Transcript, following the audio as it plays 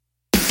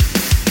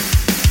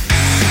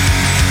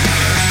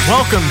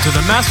Welcome to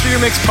the Master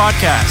Your Mix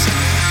podcast,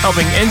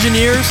 helping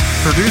engineers,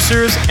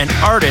 producers, and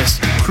artists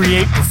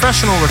create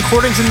professional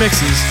recordings and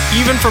mixes,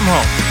 even from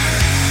home.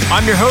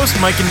 I'm your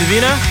host, Mike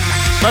Indovina.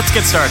 Let's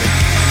get started.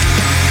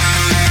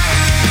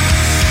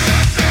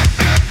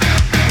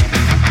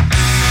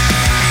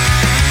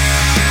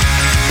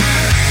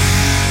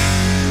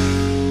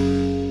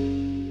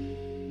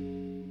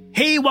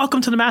 Hey, welcome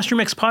to the Master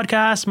Mix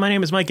podcast. My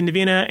name is Mike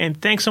Indovina, and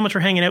thanks so much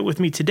for hanging out with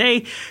me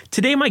today.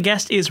 Today, my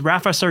guest is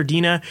Rafa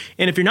Sardina,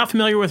 and if you're not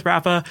familiar with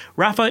Rafa,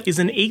 Rafa is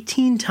an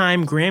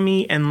 18-time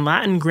Grammy and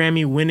Latin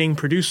Grammy winning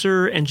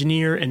producer,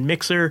 engineer, and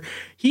mixer.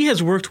 He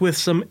has worked with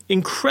some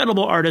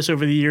incredible artists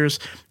over the years,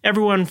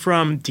 everyone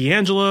from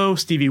D'Angelo,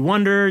 Stevie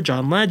Wonder,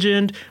 John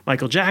Legend,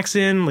 Michael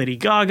Jackson, Lady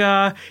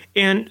Gaga,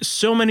 and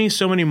so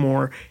many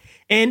more.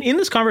 And in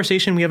this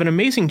conversation, we have an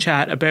amazing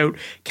chat about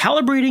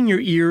calibrating your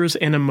ears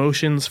and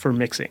emotions for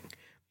mixing.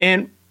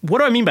 And what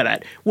do I mean by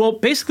that? Well,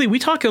 basically, we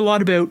talk a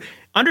lot about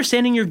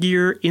understanding your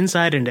gear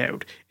inside and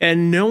out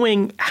and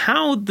knowing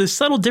how the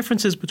subtle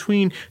differences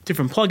between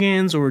different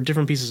plugins or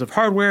different pieces of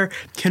hardware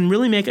can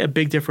really make a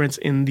big difference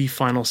in the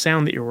final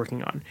sound that you're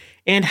working on,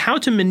 and how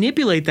to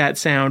manipulate that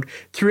sound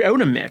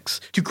throughout a mix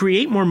to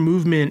create more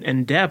movement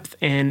and depth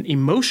and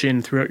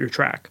emotion throughout your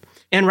track.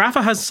 And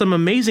Rafa has some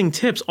amazing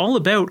tips all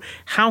about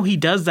how he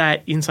does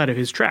that inside of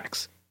his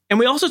tracks. And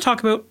we also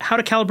talk about how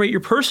to calibrate your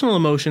personal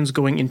emotions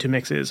going into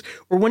mixes,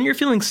 or when you're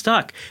feeling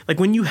stuck,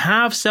 like when you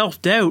have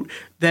self-doubt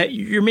that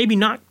you're maybe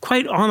not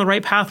quite on the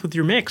right path with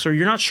your mix, or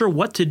you're not sure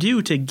what to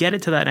do to get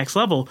it to that next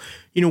level.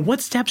 You know, what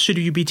steps should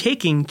you be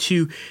taking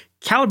to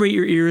calibrate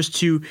your ears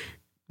to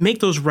make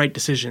those right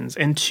decisions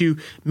and to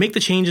make the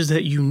changes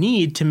that you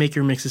need to make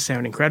your mixes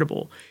sound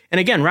incredible. And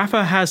again,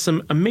 Rafa has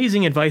some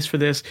amazing advice for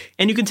this,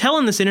 and you can tell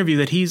in this interview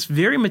that he's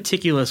very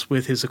meticulous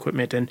with his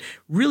equipment and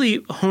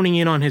really honing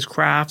in on his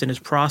craft and his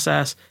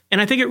process. And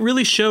I think it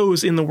really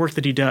shows in the work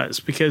that he does,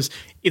 because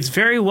it's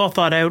very well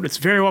thought out, it's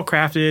very well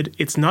crafted,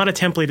 it's not a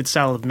templated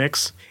style of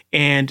mix,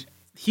 and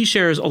he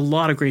shares a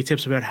lot of great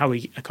tips about how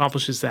he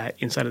accomplishes that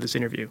inside of this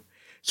interview.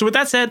 So with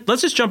that said,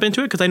 let's just jump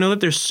into it, because I know that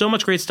there's so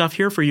much great stuff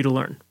here for you to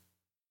learn.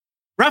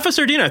 Rafa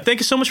Sardina, thank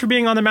you so much for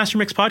being on the Master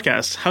Mix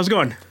podcast. How's it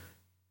going?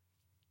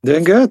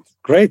 Doing good.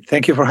 Great.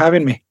 Thank you for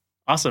having me.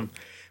 Awesome.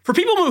 For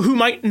people who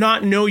might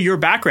not know your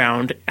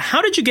background, how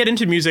did you get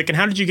into music and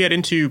how did you get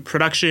into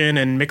production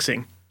and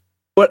mixing?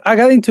 Well, I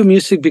got into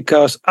music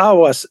because I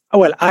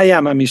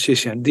am a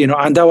musician,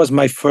 and that was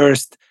my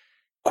first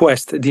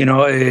quest,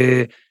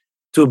 to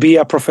be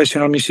a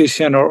professional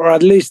musician, or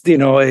at least,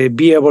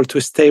 be able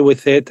to stay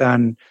with it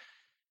and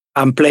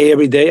play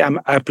every day.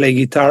 I play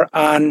guitar,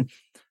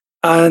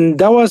 and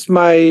that was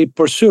my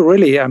pursuit,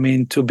 really. I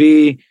mean, to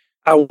be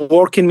a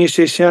working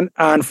musician.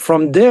 And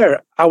from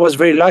there, I was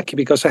very lucky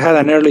because I had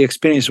an early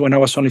experience when I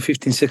was only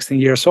 15, 16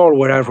 years old,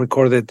 where I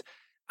recorded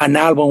an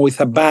album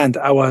with a band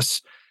I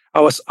was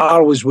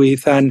always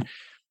with. And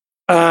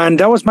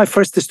that was my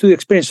first studio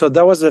experience. So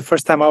that was the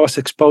first time I was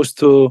exposed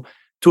to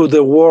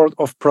the world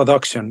of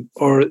production,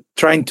 or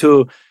trying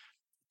to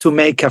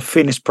make a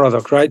finished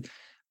product, right?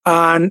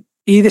 And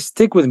it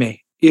stuck with me.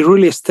 It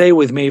really stayed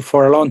with me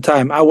for a long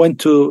time. I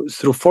went through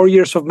 4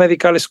 years of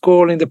medical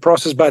school in the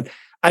process, but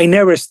I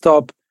never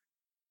stopped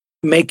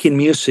making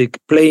music,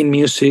 playing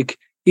music,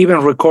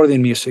 even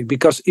recording music,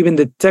 because even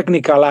the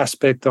technical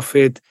aspect of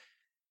it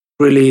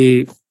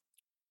really,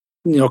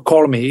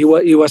 called me.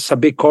 It was a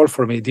big call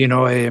for me.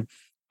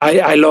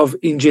 I love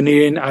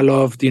engineering. I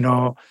love,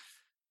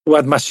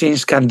 what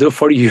machines can do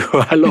for you.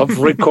 I love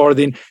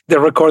recording, the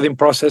recording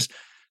process.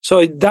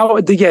 So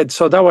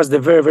that was the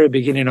very, very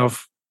beginning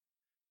of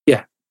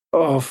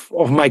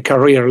my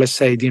career, let's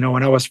say,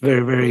 when I was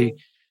very, very,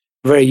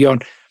 very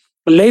young.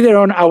 Later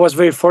on, I was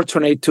very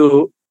fortunate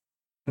to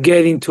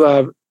get into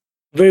a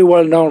very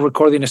well-known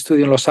recording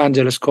studio in Los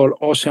Angeles called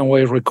Ocean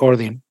Wave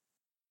Recording.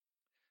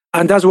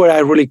 And that's where I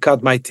really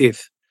cut my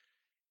teeth.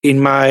 In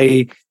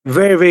my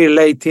very, very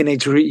late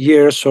teenage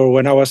years, or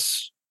when I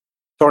was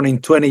turning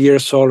 20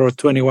 years old or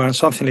 21,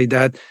 something like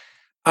that.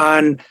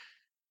 And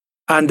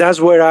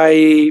that's where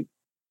I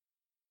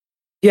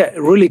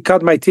really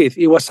cut my teeth.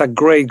 It was a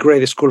great,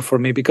 great school for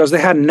me, because they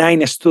had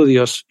 9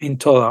 studios in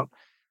total,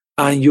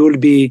 and you will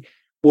be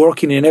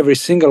working in every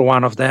single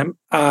one of them,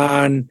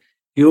 and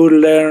you will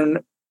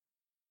learn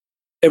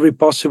every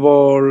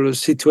possible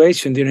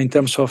situation, in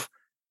terms of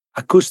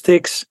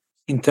acoustics,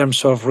 in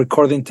terms of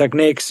recording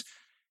techniques,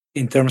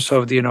 in terms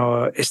of,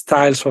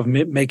 styles of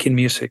making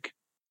music.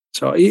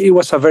 So it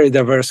was a very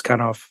diverse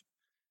kind of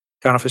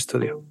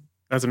studio.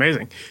 That's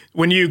amazing.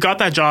 When you got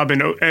that job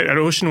at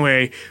Ocean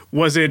Way,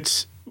 was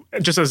it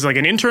just as like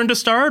an intern to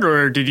start,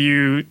 or did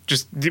you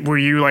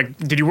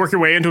work your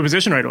way into a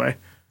position right away?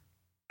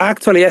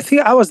 Actually, I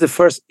think I was the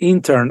first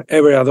intern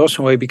ever at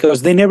Ocean Way,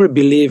 because they never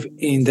believed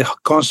in the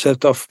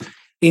concept of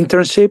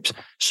internships.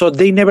 So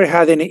they never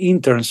had any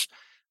interns.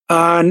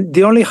 And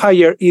they only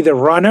hire either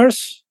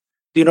runners,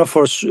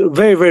 for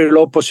very, very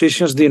low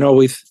positions,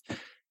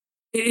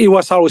 it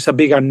was always a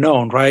big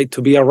unknown, right?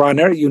 To be a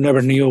runner, you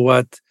never knew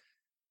what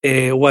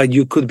what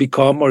you could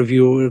become or if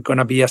you were going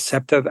to be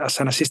accepted as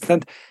an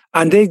assistant.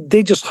 And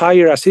they just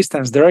hire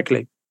assistants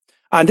directly.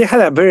 And they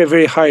had a very,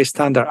 very high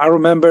standard. I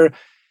remember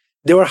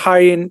they were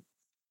hiring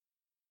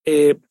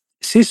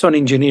seasoned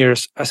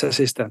engineers as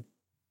assistants.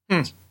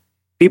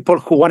 People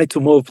who wanted to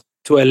move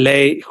to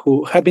LA,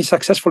 who had been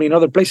successful in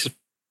other places.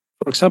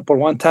 For example,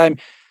 one time,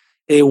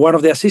 one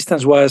of the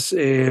assistants was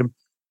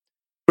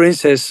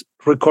Prince's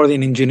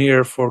recording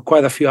engineer for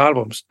quite a few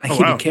albums, and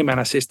he became an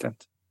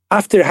assistant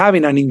after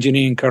having an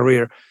engineering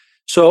career.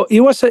 So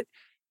it was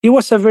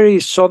a very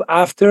sought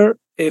after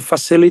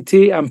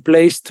facility and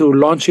place to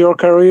launch your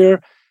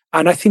career,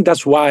 and I think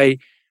that's why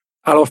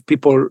a lot of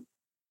people,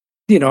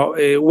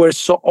 were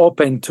so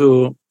open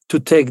to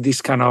take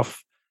this kind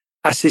of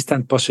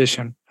assistant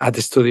position at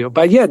the studio.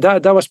 But yeah,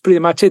 that was pretty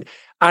much it,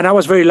 and I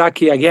was very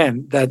lucky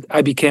again that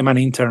I became an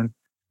intern.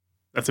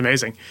 That's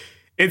amazing.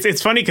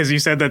 It's funny because you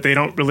said that they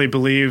don't really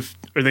believe,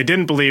 or they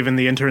didn't believe in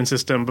the intern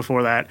system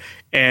before that.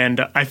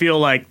 And I feel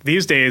like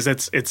these days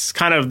it's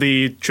kind of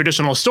the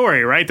traditional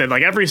story, right? That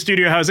like every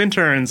studio has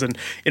interns and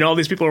all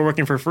these people are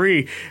working for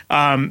free.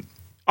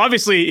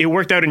 Obviously, it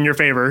worked out in your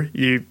favor.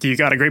 You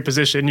got a great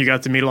position. You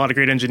got to meet a lot of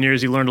great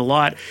engineers. You learned a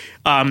lot.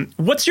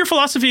 What's your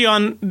philosophy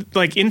on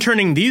like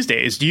interning these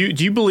days? Do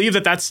you believe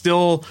that that's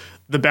still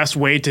the best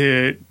way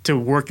to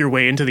work your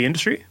way into the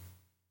industry?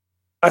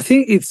 I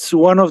think it's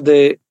one of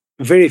the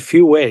very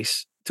few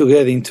ways to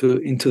get into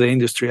the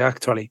industry,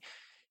 actually,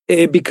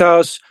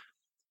 because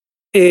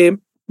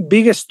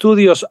big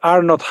studios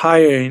are not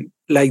hiring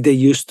like they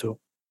used to.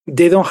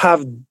 They don't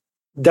have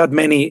that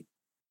many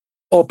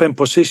open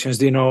positions,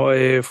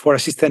 for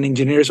assistant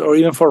engineers or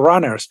even for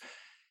runners.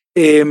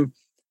 It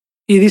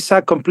is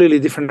a completely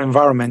different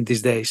environment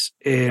these days.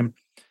 A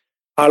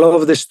lot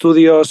of the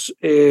studios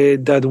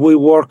that we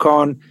work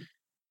on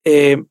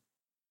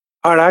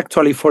are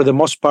actually, for the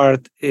most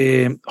part,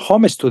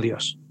 home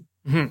studios.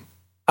 Mm-hmm.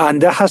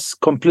 And that has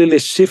completely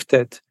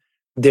shifted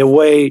the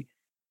way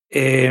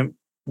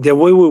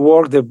we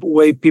work, the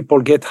way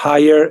people get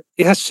hired.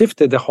 It has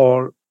shifted the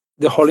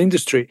whole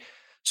industry.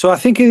 So I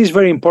think it is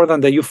very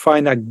important that you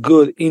find a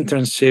good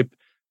internship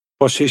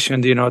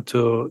position,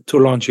 to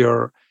launch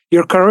your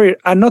career,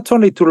 and not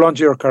only to launch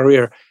your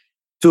career,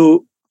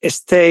 to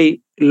stay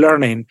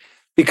learning.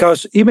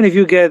 Because even if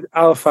you get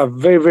out of a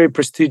very, very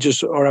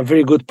prestigious or a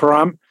very good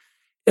program,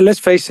 let's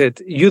face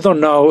it, you don't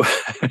know.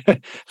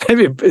 Let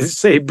me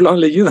say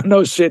bluntly, you don't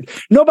know shit.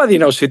 Nobody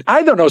knows shit.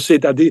 I don't know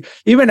shit.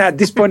 Even at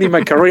this point in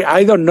my career,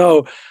 I don't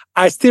know.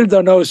 I still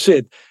don't know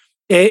shit.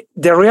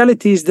 The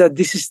reality is that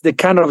this is the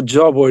kind of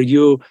job where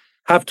you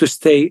have to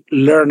stay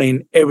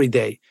learning every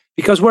day,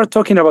 because we're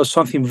talking about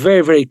something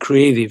very, very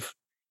creative.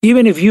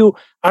 Even if you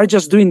are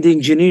just doing the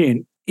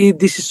engineering,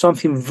 this is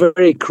something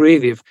very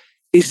creative.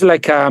 It's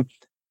like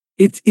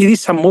it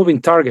is a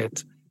moving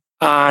target,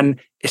 and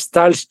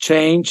styles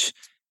change.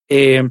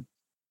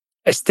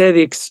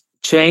 Aesthetics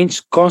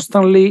change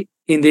constantly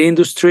in the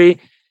industry,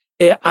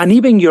 and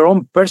even your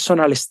own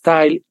personal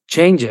style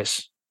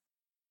changes.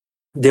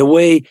 The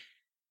way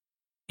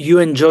you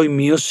enjoy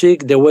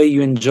music, the way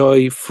you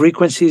enjoy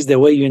frequencies, the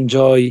way you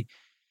enjoy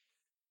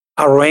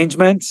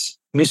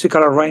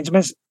musical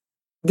arrangements,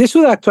 this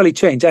would actually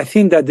change. I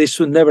think that they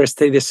should never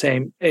stay the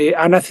same.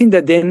 And I think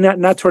that they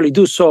naturally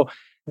do. So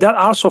that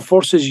also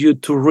forces you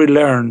to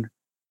relearn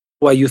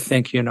what you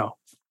think you know.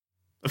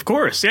 Of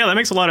course. Yeah, that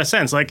makes a lot of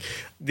sense. Like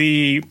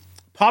the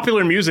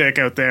popular music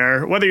out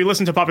there, whether you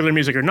listen to popular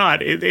music or not,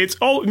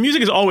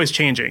 music is always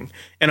changing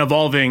and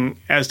evolving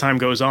as time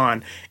goes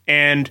on.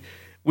 And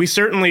we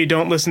certainly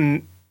don't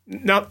listen.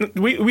 Now,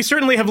 we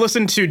certainly have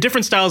listened to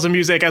different styles of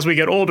music as we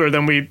get older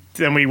than we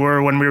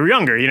were when we were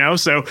younger.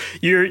 So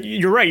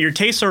you're right. Your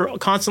tastes are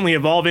constantly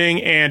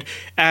evolving, and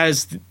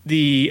as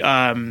the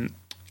kind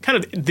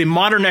of the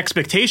modern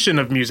expectation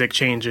of music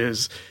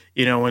changes,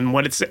 and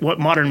what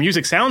modern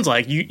music sounds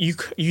like, you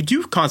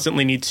do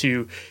constantly need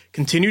to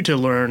continue to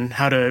learn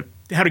how to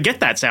get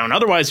that sound.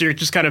 Otherwise, you're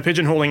just kind of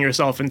pigeonholing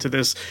yourself into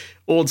this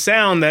old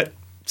sound that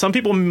some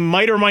people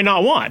might or might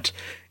not want.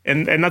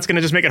 And that's going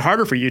to just make it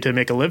harder for you to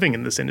make a living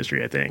in this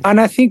industry, I think.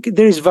 And I think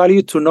there is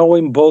value to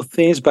knowing both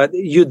things, but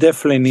you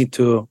definitely need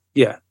to,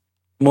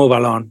 move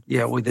along,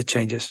 with the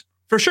changes.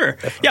 For sure.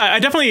 Definitely. Yeah, I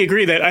definitely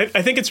agree that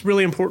I think it's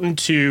really important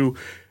to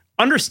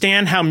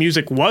understand how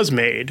music was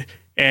made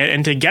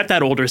and to get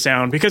that older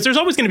sound, because there's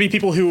always going to be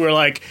people who are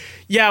like,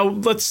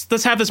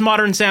 let's have this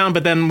modern sound,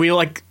 but then we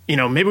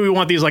maybe we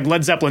want these like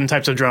Led Zeppelin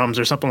types of drums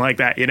or something like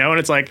that, and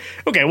it's like,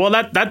 okay, well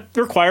that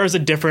requires a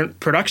different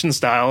production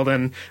style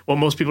than what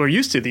most people are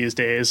used to these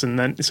days. And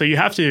then so you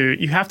have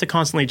to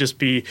constantly just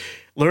be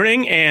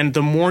learning, and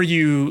the more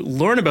you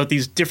learn about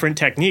these different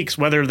techniques,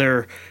 whether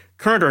they're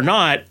current or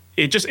not,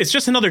 it's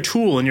just another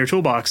tool in your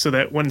toolbox, so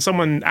that when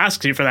someone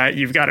asks you for that,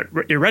 you've got it,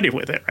 you're ready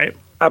with it, right?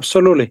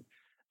 Absolutely.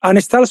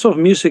 And styles of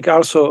music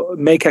also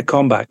make a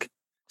comeback.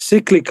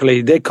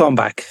 Cyclically, they come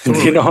back,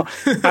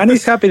 and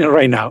it's happening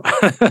right now.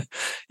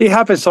 It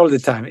happens all the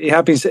time. It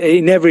happens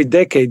in every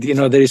decade.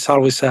 There is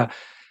always a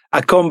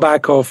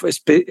comeback of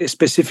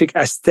specific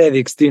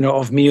aesthetics,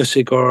 of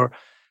music, or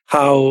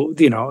how,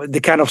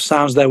 the kind of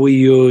sounds that we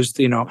used,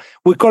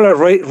 we call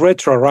it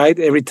retro, right?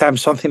 Every time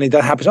something like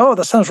that happens, oh,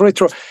 that sounds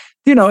retro.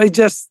 It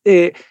just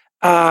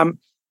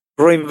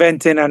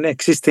reinventing an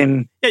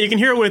existing. Yeah, you can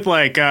hear it with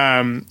like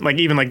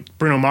even like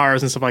Bruno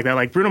Mars and stuff like that.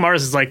 Like Bruno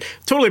Mars is like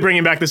totally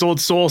bringing back this old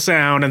soul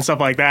sound and stuff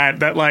like that.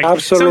 That like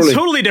Absolutely. sounds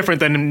totally different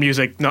than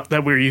music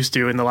that we're used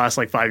to in the last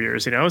like 5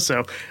 years.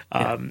 So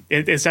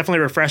it's definitely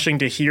refreshing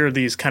to hear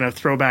these kind of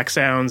throwback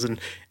sounds and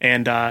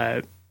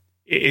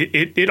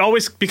it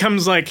always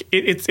becomes like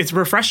it's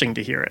refreshing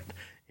to hear it.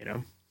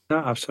 No,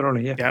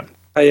 absolutely, Yeah,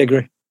 I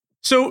agree.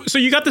 So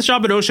you got this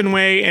job at Ocean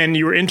Way and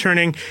you were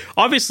interning.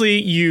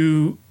 Obviously,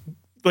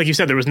 like you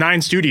said, there was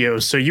 9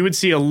 studios, so you would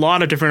see a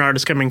lot of different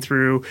artists coming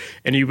through,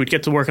 and you would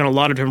get to work on a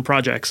lot of different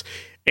projects.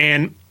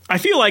 And I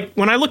feel like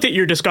when I looked at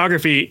your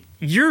discography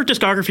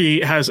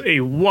has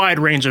a wide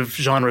range of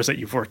genres that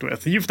you've worked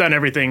with. You've done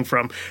everything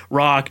from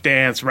rock,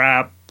 dance,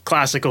 rap,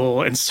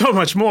 classical, and so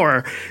much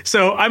more.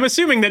 So I'm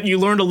assuming that you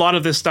learned a lot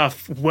of this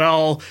stuff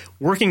while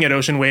working at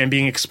Ocean Way and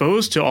being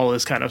exposed to all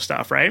this kind of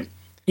stuff, right?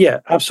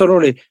 Yeah,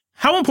 absolutely.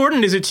 How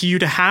important is it to you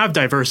to have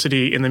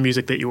diversity in the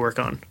music that you work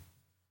on?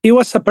 It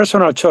was a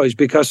personal choice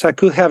because I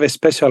could have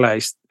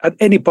specialized at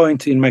any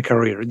point in my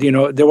career.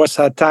 There was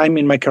a time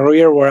in my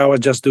career where I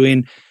was just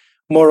doing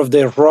more of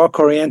the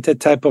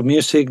rock-oriented type of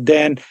music.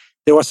 Then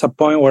there was a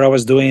point where I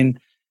was doing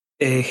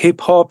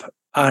hip-hop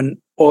and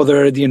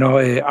other,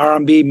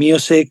 R&B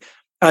music.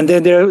 And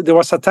then there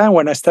was a time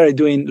when I started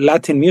doing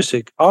Latin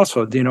music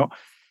also,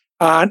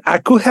 And I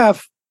could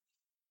have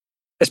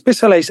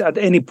specialized at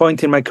any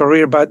point in my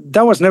career, but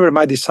that was never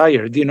my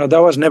desire.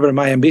 That was never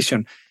my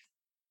ambition.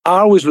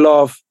 I always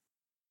love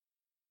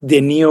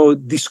the new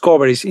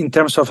discoveries in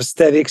terms of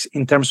aesthetics,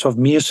 in terms of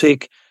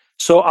music.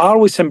 So I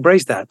always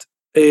embrace that.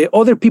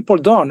 Other people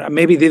don't.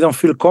 Maybe they don't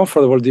feel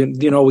comfortable,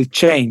 with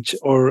change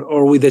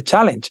or with the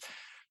challenge.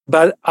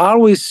 But I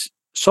always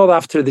sought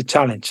after the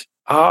challenge.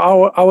 I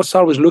was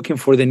always looking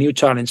for the new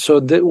challenge.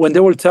 So when they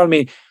will tell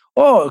me,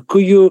 oh,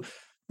 could you,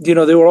 they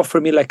will offer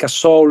me like a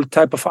soul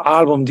type of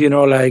album,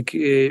 like,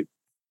 you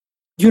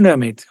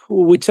name it,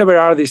 whichever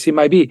artist it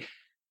might be.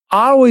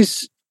 I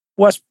always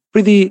was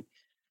pretty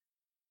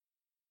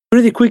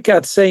quick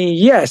at saying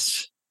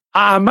yes.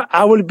 I'm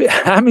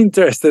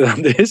interested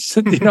in this.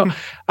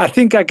 I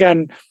think I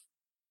can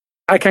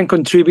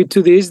contribute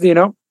to this.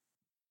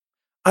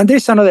 And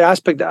there's another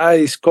aspect that I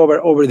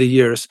discovered over the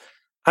years,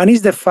 and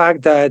it's the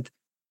fact that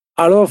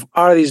a lot of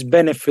artists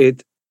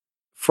benefit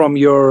from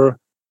your,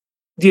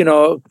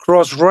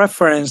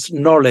 cross-reference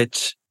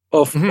knowledge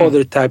of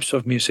other types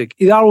of music.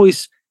 It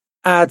always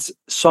adds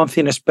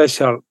something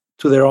special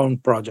to their own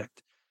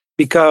project,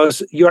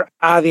 because you're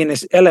adding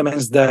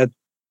elements that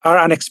are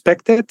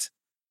unexpected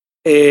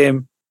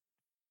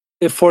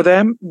for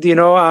them,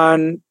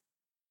 and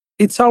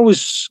it's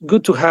always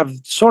good to have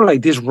sort of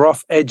like these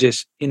rough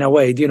edges in a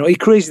way. It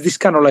creates this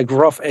kind of like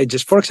rough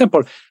edges. For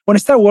example, when I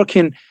start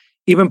working,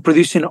 even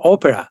producing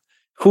opera,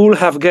 who will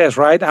have guessed,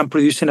 right? I'm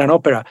producing an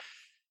opera.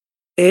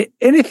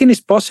 Anything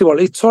is possible.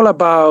 It's all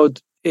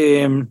about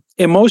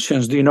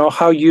emotions.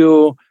 How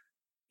you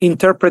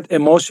interpret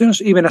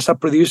emotions, even as a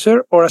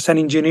producer or as an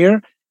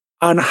engineer,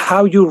 and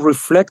how you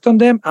reflect on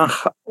them and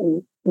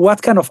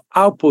what kind of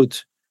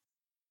output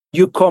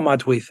you come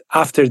out with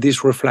after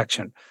this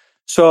reflection.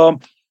 So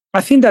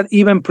I think that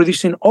even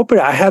producing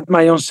opera, I had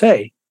my own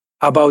say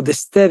about the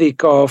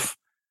aesthetic of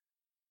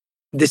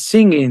the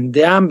singing,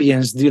 the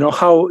ambience,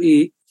 how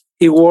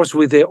it works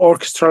with the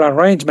orchestral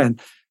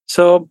arrangement.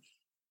 So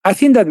I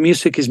think that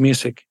music is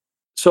music.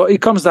 So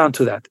it comes down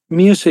to that.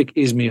 Music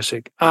is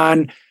music.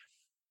 And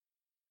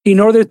in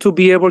order to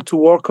be able to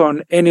work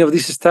on any of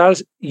these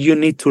styles, you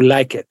need to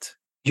like it.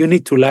 You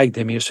need to like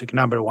the music,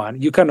 number one.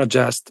 You cannot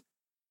just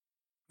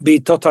be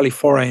totally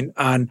foreign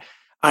and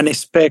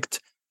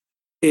expect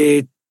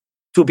it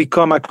to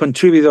become a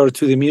contributor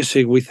to the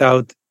music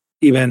without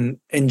even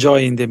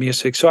enjoying the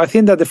music. So I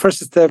think that the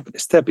first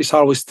step is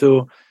always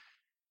to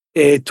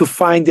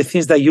find the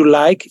things that you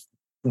like,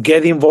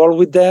 get involved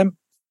with them,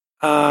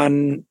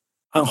 and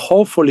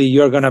hopefully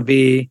you're going to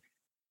be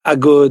a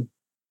good,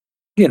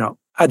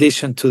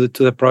 addition to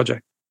the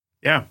project.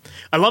 Yeah.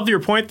 I love your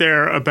point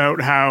there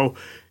about how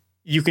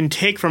you can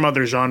take from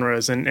other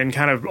genres and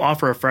kind of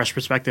offer a fresh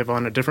perspective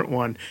on a different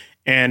one.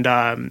 And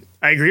I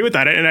agree with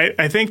that. And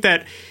I think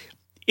that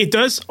it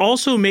does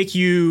also make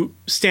you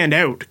stand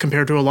out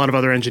compared to a lot of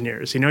other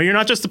engineers. You're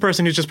not just the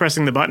person who's just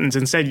pressing the buttons.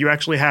 Instead, you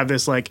actually have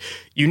this like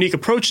unique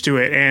approach to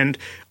it. And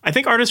I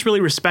think artists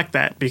really respect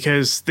that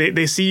because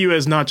they see you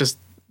as not just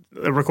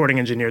a recording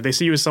engineer. They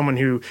see you as someone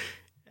who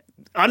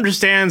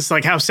understands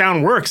like how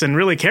sound works and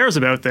really cares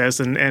about this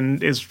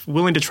and is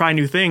willing to try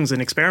new things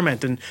and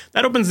experiment. And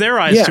that opens their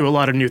eyes to a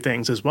lot of new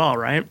things as well,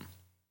 right?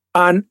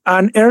 And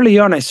early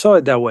on, I saw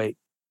it that way.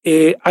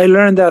 I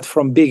learned that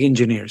from big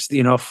engineers,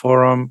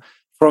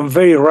 from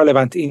very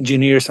relevant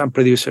engineers and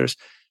producers,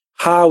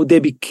 how they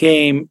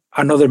became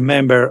another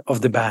member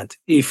of the band,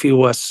 if it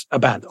was a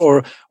band,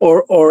 or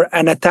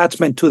an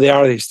attachment to the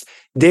artist.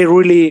 They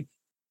really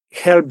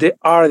help the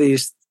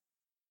artist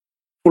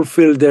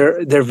fulfill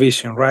their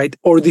vision, right?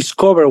 Or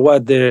discover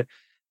what a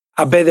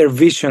better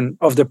vision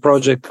of the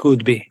project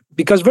could be.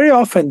 Because very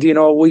often,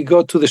 we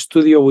go to the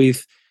studio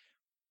with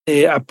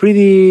a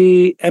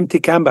pretty empty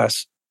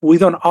canvas. We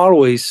don't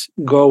always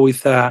go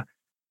with a,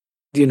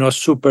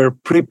 super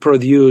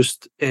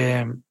pre-produced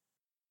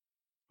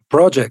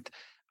project.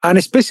 And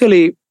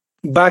especially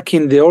back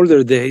in the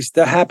older days,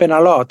 that happened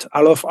a lot.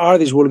 A lot of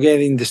artists will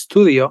get in the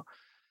studio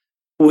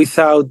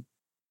without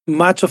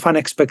much of an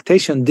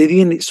expectation.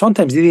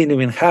 Sometimes they didn't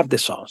even have the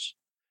songs.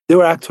 They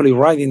were actually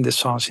writing the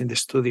songs in the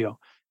studio.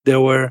 They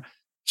were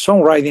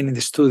songwriting in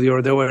the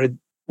studio. They were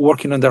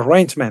working on the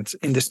arrangements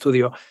in the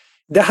studio.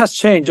 That has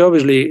changed,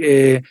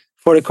 obviously,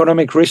 for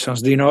economic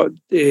reasons.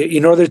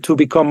 In order to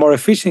become more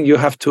efficient, you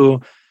have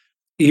to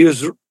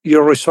use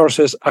your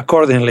resources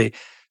accordingly.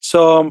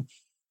 So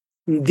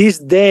these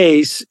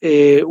days,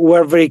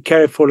 we're very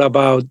careful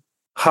about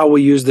how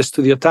we use the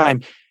studio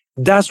time.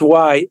 That's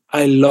why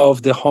I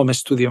love the home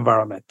studio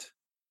environment.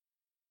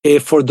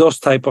 For those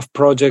type of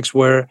projects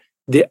where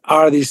the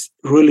artist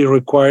really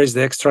requires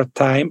the extra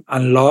time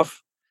and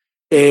love.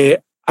 I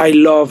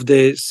love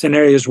the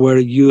scenarios where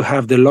you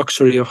have the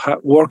luxury of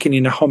working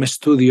in a home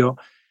studio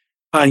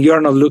and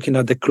you're not looking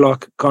at the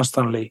clock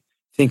constantly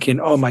thinking,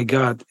 oh my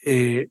God,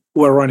 we're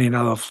running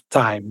out of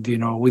time.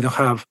 We don't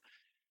have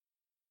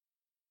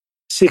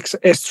 6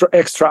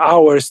 extra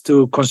hours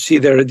to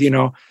consider,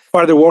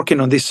 further working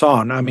on this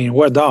song. I mean,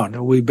 we're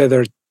done. We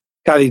better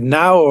cut it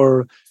now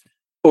or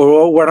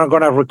we're not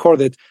going to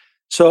record it.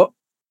 So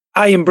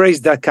I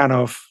embrace that kind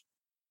of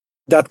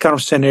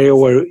scenario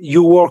where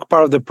you work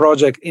part of the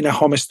project in a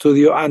home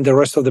studio and the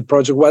rest of the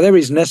project, whatever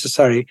is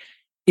necessary,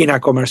 in a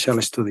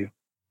commercial studio.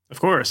 Of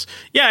course.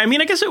 Yeah, I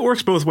mean, I guess it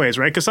works both ways,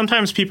 right? Because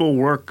sometimes people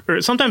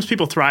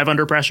thrive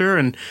under pressure,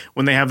 and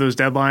when they have those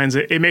deadlines,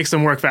 it makes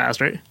them work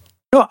fast, right?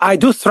 No, I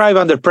do thrive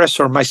under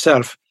pressure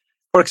myself.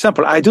 For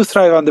example, I do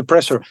thrive under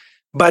pressure,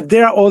 but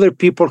there are other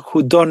people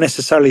who don't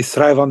necessarily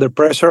thrive under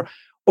pressure,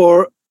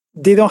 or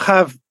they don't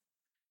have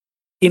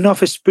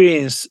enough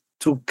experience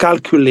to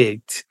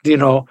calculate,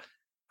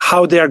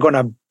 how they are going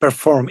to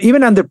perform,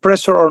 even under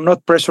pressure or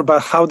not pressure,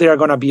 but how they are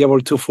going to be able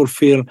to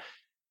fulfill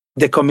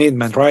the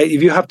commitment, right?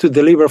 If you have to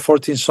deliver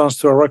 14 songs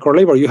to a record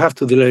label, you have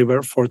to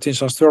deliver 14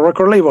 songs to a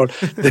record label.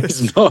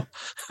 There's no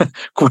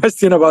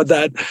question about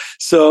that.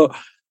 So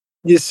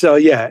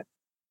yeah.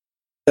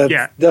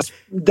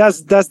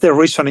 That's the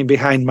reasoning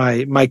behind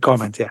my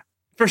comment. Yeah.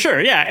 For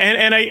sure. Yeah.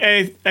 And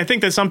I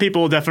think that some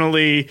people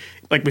definitely,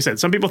 like we said,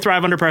 some people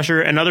thrive under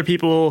pressure and other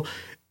people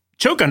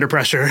choke under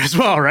pressure as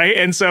well. Right.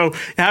 And so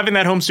having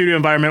that home studio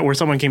environment where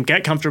someone can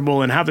get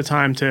comfortable and have the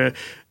time to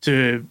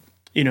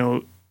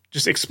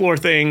just explore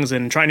things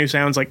and try new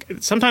sounds, like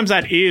sometimes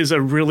that is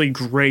a really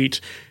great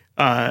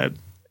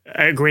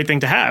thing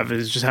to have,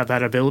 is just have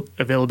that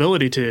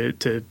availability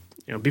to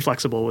be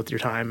flexible with your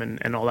time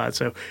and all that.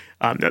 So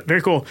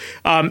very cool.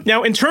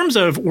 Now, in terms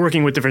of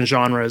working with different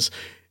genres,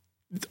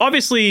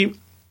 obviously,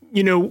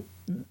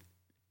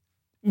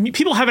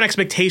 people have an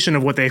expectation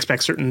of what they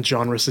expect certain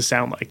genres to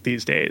sound like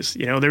these days.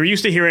 They're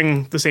used to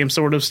hearing the same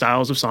sort of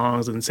styles of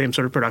songs and the same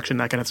sort of production,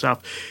 that kind of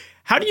stuff.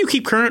 How do you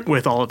keep current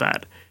with all of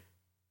that?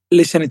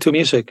 Listening to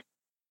music.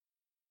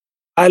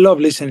 I love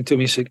listening to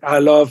music. I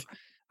love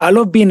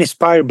being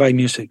inspired by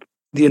music.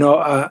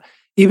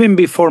 Even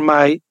before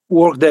my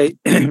workday,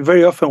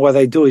 very often what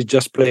I do is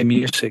just play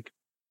music.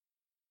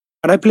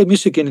 And I play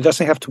music, and it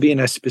doesn't have to be in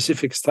a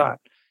specific style.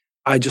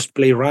 I just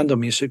play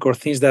random music or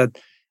things that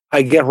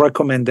I get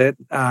recommended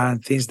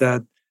and things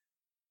that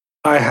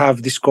I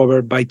have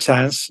discovered by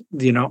chance.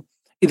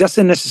 It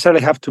doesn't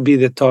necessarily have to be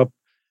the top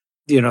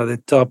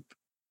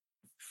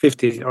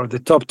 50 or the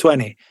top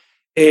 20.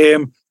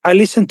 I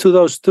listen to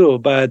those too,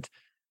 but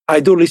I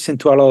do listen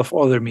to a lot of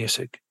other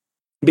music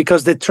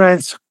because the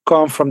trends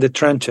come from the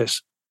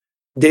trenches.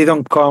 They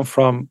don't come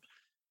from,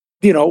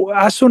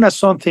 as soon as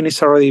something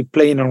is already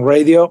playing on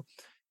radio,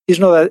 it's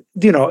not that,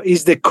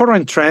 it's the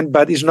current trend,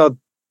 but it's not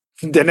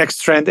the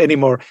next trend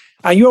anymore.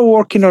 And you're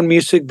working on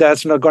music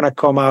that's not going to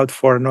come out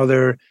for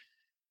another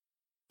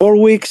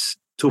 4 weeks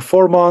to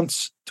 4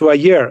 months to a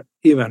year,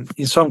 even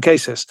in some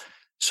cases.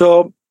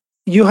 So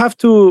you have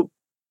to,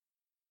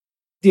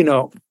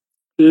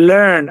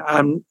 learn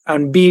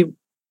and be,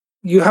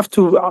 you have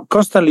to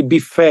constantly be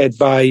fed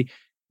by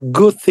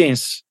good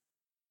things,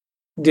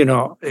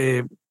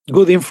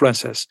 good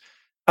influences.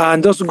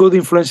 And those good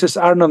influences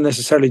are not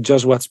necessarily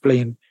just what's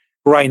playing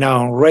right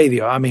now on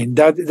radio. I mean,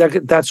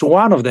 that's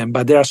one of them,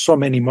 but there are so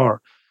many more.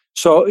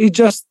 So it's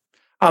just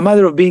a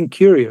matter of being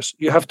curious.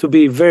 You have to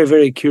be very,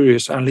 very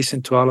curious and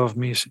listen to a lot of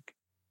music.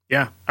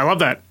 Yeah, I love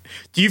that.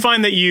 Do you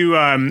find that you,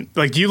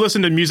 do you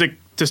listen to music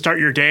to start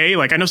your day?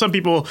 Like, I know some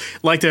people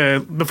like to,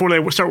 before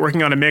they start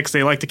working on a mix,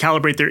 they like to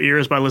calibrate their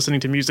ears by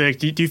listening to music.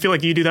 Do you feel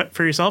like you do that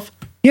for yourself?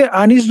 Yeah,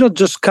 and it's not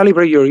just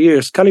calibrate your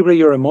ears, calibrate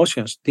your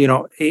emotions.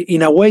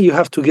 In a way, you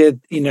have to get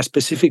in a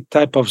specific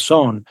type of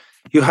zone.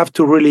 You have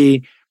to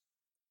really,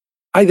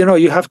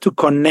 you have to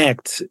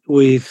connect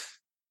with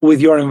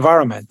your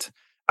environment.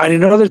 And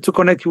in order to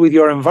connect with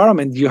your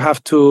environment, you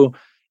have to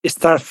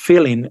start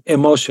feeling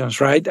emotions,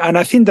 right? And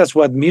I think that's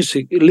what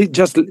music,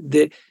 just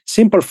the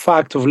simple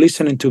fact of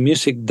listening to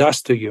music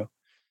does to you.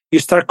 You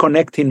start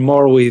connecting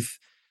more with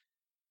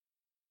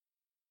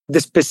the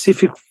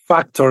specific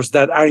factors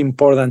that are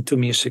important to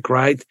music,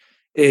 right?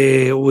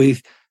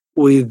 With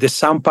the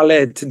sound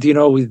palette,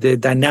 with the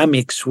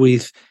dynamics,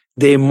 with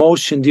the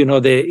emotion,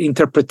 the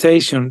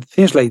interpretation,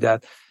 things like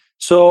that.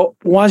 So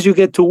once you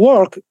get to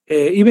work,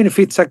 even if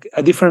it's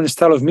a different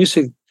style of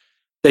music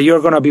that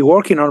you're going to be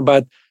working on,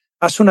 but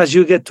as soon as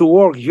you get to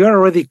work, you're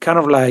already kind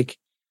of like,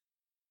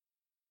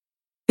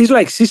 it's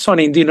like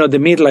seasoning, the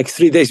meat like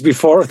 3 days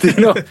before,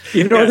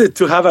 in order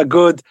to have a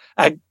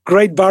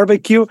great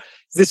barbecue.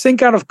 It's the same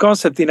kind of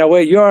concept in a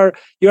way. You are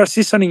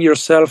seasoning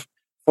yourself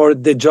for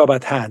the job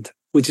at hand,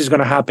 which is going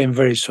to happen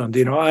very soon,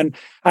 and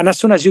as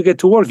soon as you get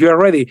to work, you're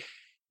ready.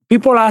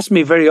 People ask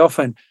me very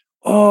often,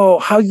 oh,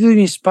 how do you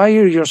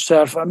inspire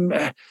yourself?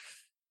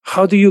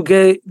 How do you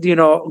go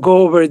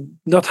over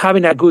not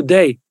having a good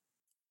day?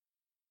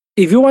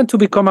 If you want to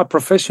become a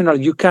professional,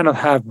 you cannot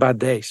have bad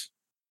days.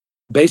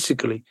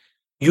 Basically,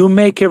 you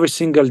make every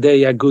single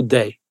day a good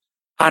day.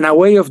 And a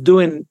way of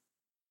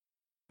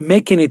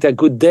making it a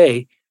good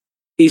day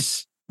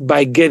is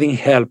by getting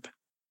help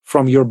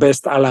from your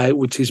best ally,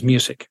 which is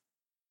music.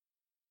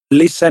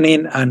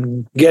 Listening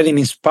and getting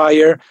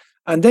inspired,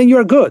 and then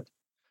you're good.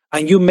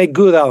 And you make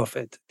good out of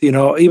it.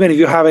 Even if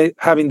you have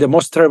having the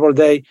most terrible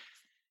day,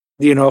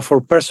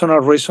 for personal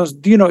reasons,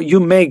 you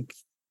make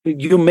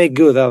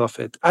good out of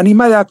it. And it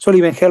might actually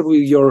even help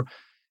with your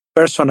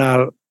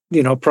personal,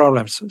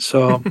 problems.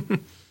 So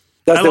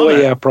that's the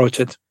way I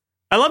approach it.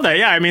 I love that.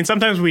 Yeah. I mean,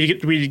 sometimes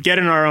we get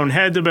in our own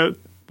heads about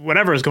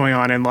whatever is going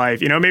on in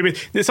life. Maybe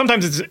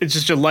sometimes it's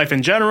just your life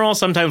in general.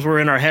 Sometimes we're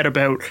in our head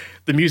about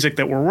the music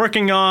that we're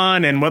working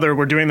on and whether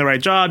we're doing the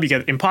right job. You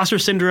get imposter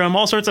syndrome.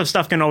 All sorts of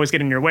stuff can always get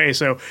in your way.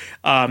 So,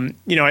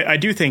 I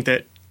do think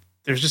that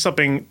there's just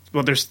something.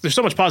 Well, there's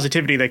so much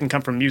positivity that can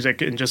come from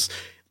music, and just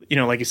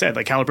like you said,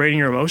 like calibrating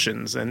your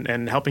emotions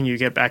and helping you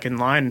get back in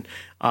line,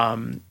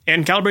 and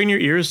calibrating your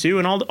ears too,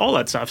 and all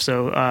that stuff.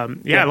 So, I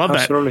love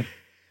that. Absolutely.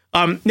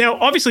 Now,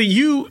 obviously,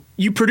 you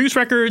produce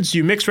records,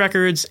 you mix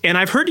records, and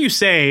I've heard you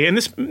say, and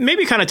this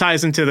maybe kind of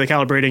ties into the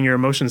calibrating your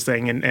emotions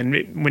thing,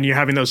 and when you're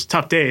having those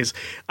tough days,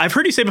 I've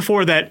heard you say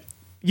before that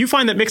you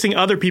find that mixing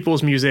other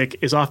people's music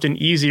is often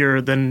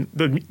easier than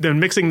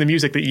mixing the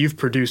music that you've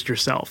produced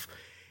yourself.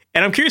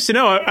 And I'm curious to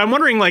know, I'm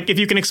wondering, like, if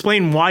you can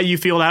explain why you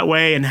feel that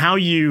way and how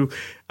you,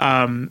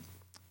 how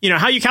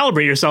you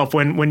calibrate yourself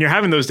when you're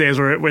having those days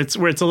where it's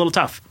a little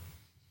tough.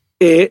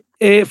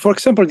 For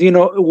example,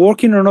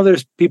 working on other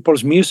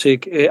people's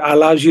music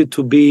allows you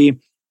to be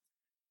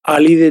a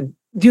little,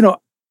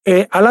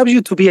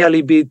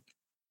 bit,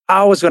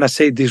 I was going to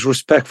say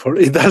disrespectful.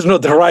 That's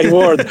not the right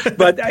word,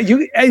 but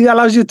it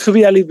allows you to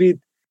be a little bit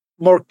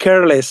more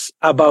careless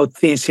about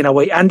things in a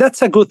way. And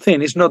that's a good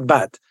thing. It's not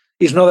bad.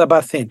 It's not a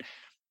bad thing.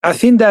 I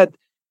think that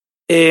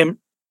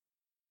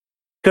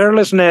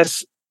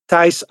carelessness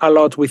ties a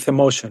lot with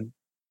emotion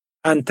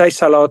and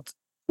ties a lot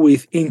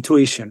with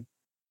intuition.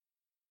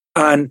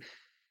 And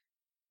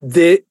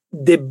the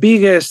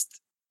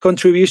biggest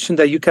contribution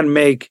that you can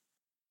make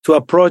to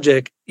a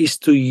project is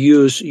to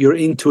use your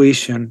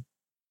intuition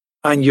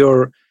and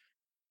your,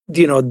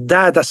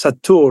 that as a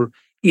tool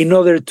in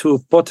order to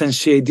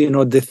potentiate,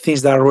 the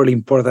things that are really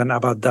important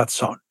about that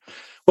song.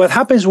 What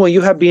happens when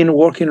you have been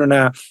working on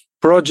a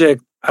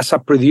project as a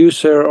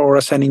producer or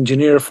as an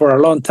engineer for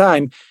a long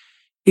time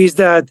is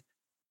that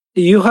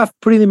you have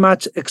pretty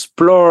much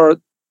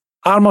explored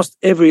almost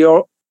every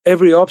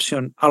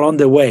option along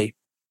the way.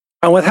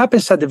 And what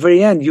happens at the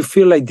very end, you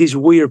feel like this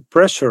weird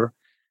pressure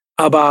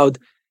about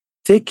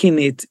taking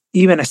it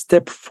even a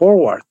step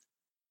forward.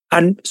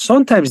 And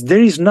sometimes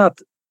there is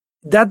not,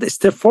 that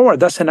step forward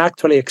doesn't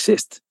actually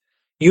exist.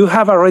 You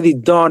have already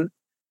done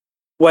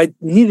what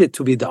needed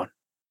to be done.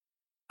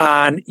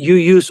 And you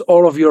use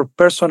all of your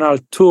personal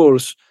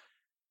tools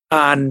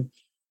and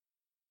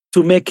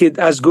to make it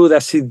as good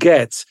as it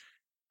gets.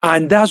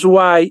 And that's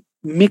why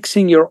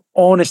mixing your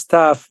own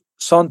stuff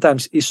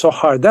sometimes is so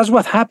hard. That's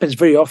what happens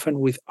very often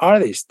with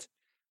artists.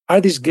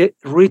 Artists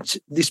reach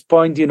this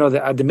point,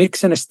 at the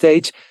mixing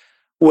stage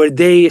where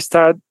they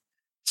start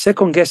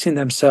second-guessing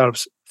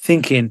themselves,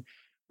 thinking,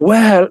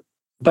 well,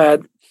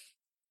 but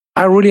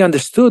I really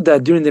understood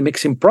that during the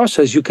mixing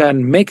process, you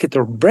can make it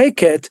or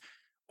break it,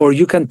 or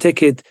you can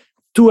take it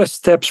 2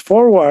 steps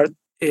forward.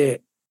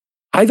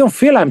 I don't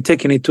feel I'm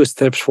taking it 2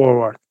 steps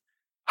forward.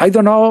 I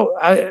don't know.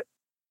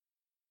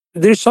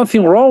 There's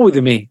something wrong with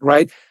me,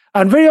 right?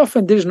 And very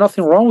often there's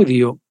nothing wrong with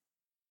you.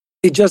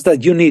 It's just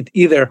that you need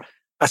either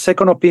a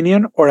second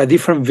opinion or a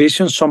different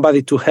vision,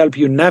 somebody to help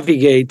you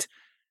navigate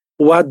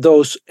what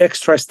those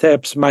extra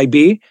steps might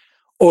be,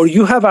 or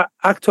you have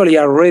actually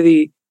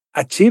already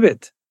achieved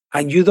it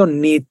and you don't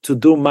need to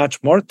do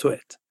much more to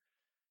it.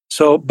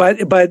 So, but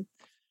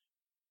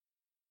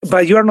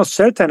you are not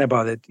certain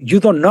about it. You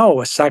don't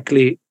know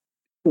exactly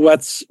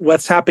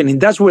what's happening.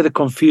 That's where the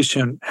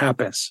confusion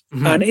happens.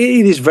 Mm-hmm. And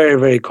it is very,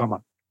 very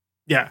common.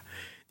 Yeah.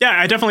 Yeah,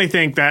 I definitely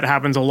think that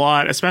happens a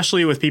lot,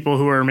 especially with people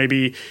who are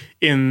maybe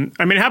it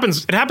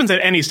happens at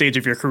any stage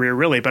of your career,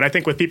 really. But I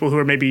think with people who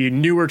are maybe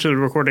newer to the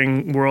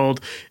recording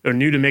world or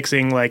new to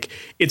mixing, like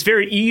it's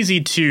very easy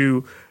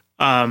to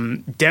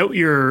doubt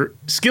your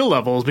skill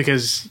levels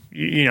because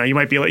you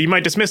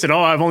might dismiss it.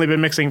 Oh, I've only been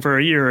mixing for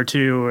a year or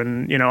two,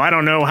 and I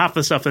don't know half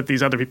the stuff that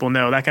these other people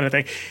know, that kind of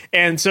thing.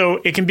 And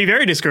so it can be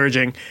very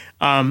discouraging.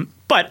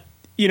 But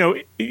you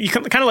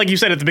kind of like you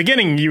said at the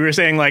beginning, you were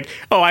saying like,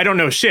 oh, I don't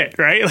know shit,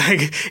 right?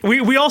 Like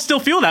we all still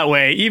feel that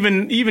way,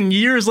 even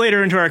years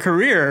later into our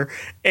career.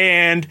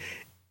 And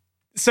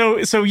so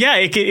yeah,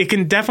 it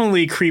can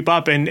definitely creep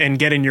up and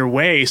get in your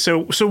way.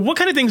 So what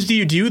kind of things do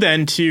you do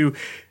then to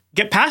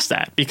get past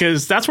that?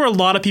 Because that's where a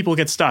lot of people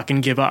get stuck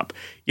and give up.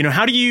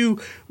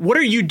 What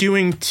are you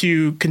doing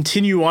to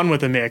continue on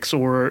with a mix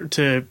or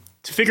to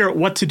figure out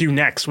what to do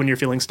next when you're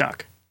feeling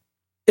stuck?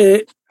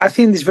 I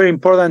think it's very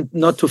important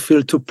not to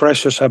feel too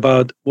precious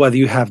about what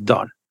you have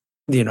done,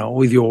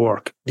 with your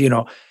work.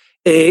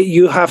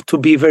 You have to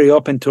be very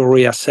open to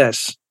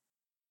reassess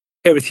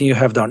everything you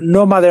have done,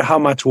 no matter how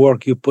much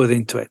work you put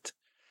into it.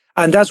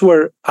 And that's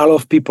where a lot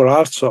of people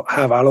also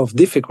have a lot of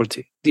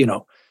difficulty,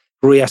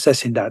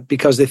 reassessing that,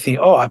 because they think,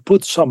 oh, I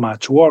put so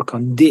much work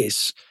on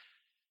this.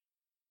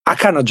 I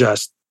cannot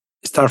just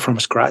start from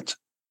scratch.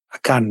 I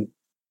can't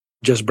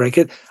just break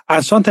it.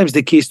 And sometimes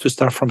the key is to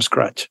start from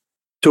scratch,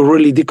 to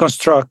really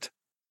deconstruct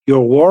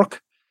your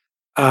work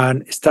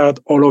and start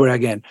all over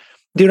again.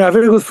 A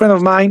very good friend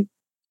of mine,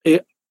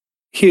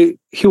 he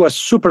was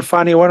super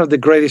funny, one of the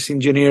greatest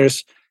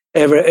engineers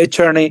ever,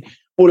 Eternity,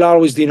 will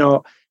always,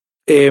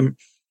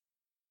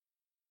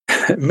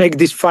 make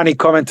this funny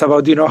comment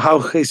about, how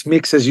his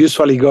mixes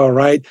usually go,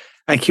 right?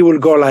 And he will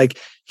go like,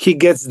 he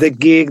gets the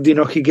gig,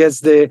 he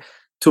gets to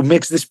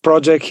mix this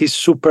project. He's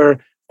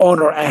super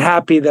honored and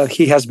happy that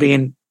he has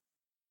been,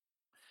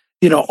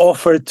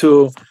 offered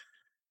to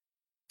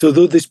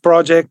do this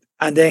project,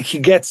 and then he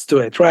gets to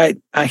it, right?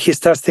 And he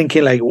starts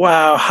thinking like,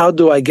 wow, how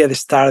do I get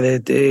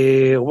started?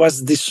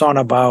 What's this song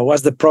about?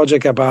 What's the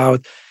project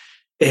about?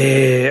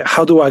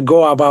 How do I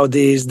go about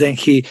this? Then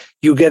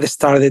you get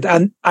started.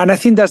 And I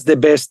think that's the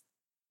best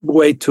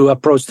way to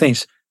approach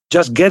things.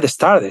 Just get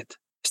started.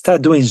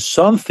 Start doing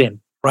something,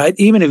 right?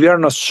 Even if you're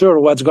not sure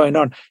what's going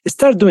on,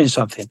 start doing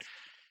something.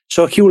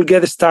 So he will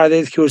get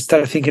started. He will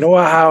start thinking,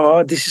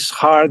 wow, this is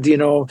hard,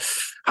 how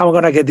am I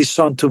going to get this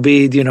song to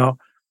be,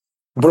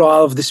 blow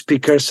out of the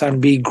speakers and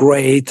be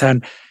great.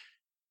 And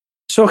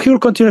so he will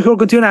continue.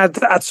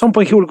 At some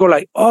point, he will go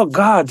like, oh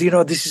God,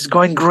 this is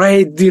going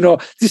great. This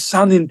is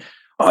sounding,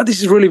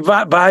 this is really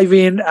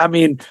vibing. I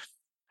mean,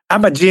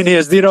 I'm a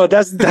genius.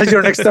 That's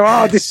your next time.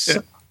 Oh, this is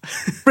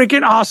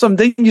freaking awesome.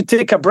 Then you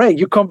take a break.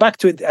 You come back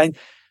to it and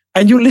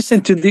you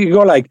listen to it. You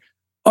go like,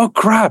 oh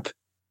crap,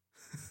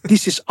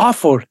 this is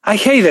awful. I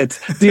hate it.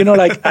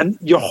 And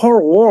your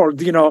whole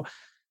world,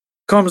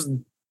 comes,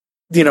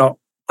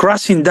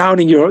 crashing down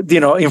in your,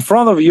 in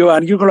front of you,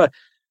 and you're like,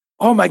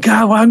 oh my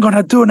God, what I'm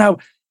gonna do now?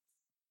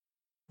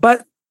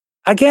 But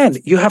again,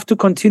 you have to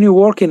continue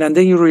working, and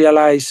then you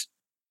realize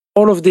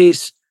all of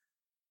these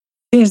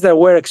things that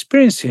we're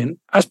experiencing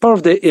as part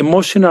of the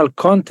emotional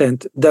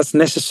content that's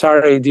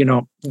necessary,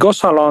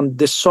 goes along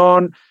the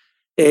song.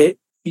 You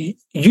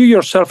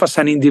yourself as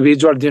an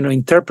individual,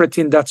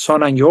 interpreting that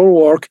song and your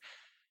work,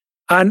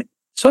 and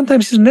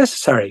sometimes it's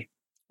necessary.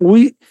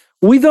 We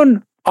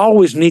don't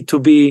always need to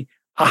be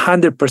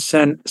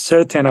 100%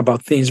 certain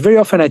about things. Very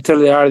often I tell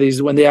the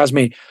artists when they ask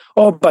me,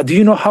 oh, but do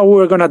you know how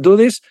we're going to do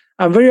this?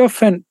 And very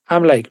often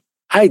I'm like,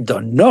 I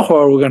don't know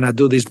how we're going to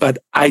do this, but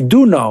I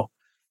do know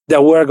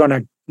that we're going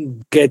to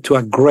get to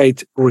a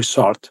great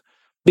result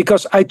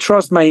because I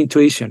trust my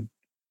intuition.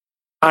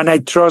 And I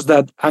trust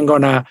that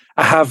I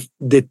have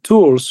the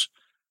tools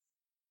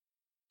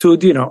to,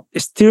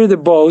 steer the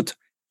boat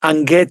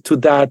and get to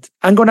that.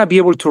 I'm going to be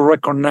able to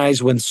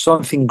recognize when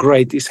something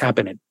great is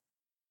happening,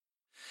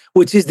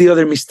 which is the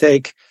other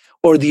mistake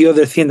or the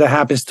other thing that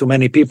happens to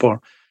many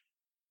people.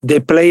 They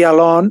play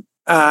along,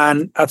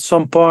 and at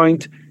some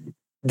point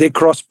they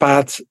cross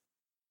paths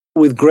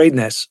with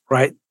greatness,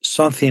 right?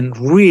 Something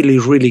really,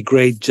 really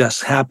great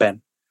just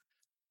happened,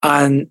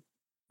 and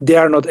they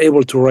are not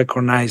able to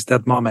recognize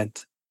that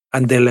moment,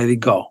 and they let it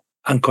go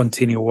and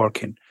continue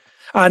working.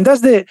 And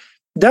that's the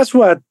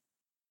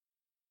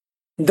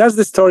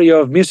story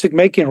of music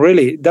making,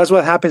 really. That's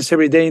what happens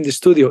every day in the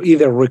studio,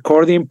 either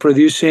recording,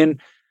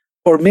 producing,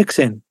 or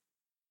mixing,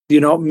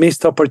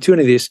 missed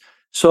opportunities.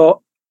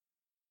 So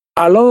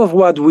a lot of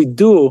what we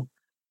do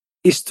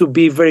is to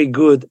be very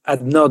good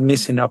at not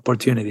missing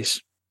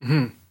opportunities,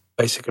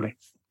 basically.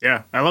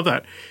 Yeah, I love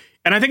that.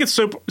 And I think it's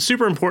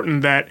super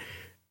important that,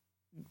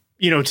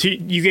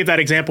 you gave that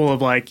example of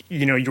like,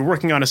 you're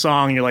working on a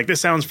song and you're like,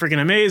 this sounds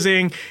freaking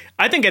amazing.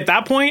 I think at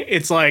that point,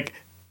 it's like,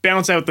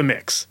 bounce out the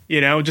mix,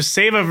 just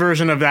save a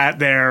version of that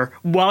there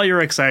while you're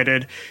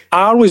excited.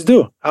 I always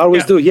do.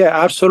 Yeah,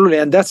 absolutely.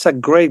 And that's a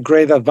great,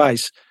 great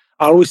advice.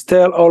 I always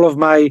tell all of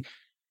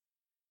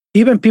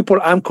even people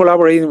I'm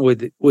collaborating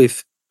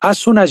with, as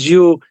soon as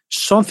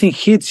something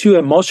hits you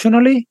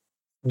emotionally,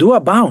 do a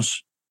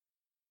bounce.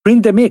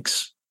 print the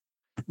mix,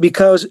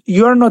 because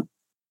you're not,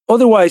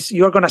 otherwise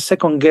you're going to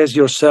second guess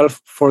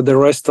yourself for the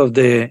rest of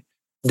the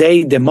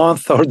day, the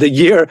month, or the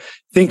year,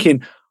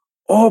 thinking,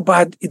 oh,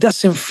 but it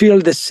doesn't feel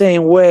the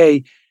same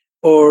way,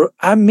 or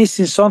I'm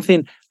missing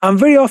something. And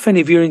very often,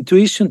 if your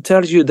intuition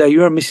tells you that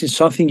you are missing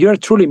something, you're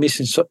truly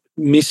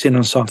missing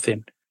on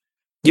something.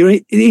 Your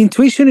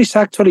intuition is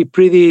actually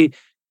pretty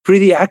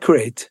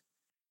accurate.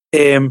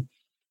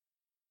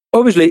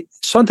 Obviously,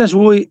 sometimes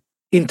we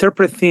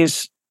interpret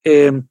things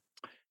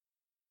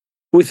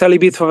with a little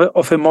bit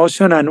of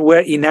emotion, and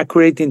we're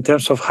inaccurate in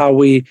terms of how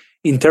we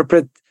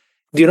interpret,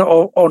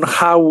 on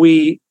how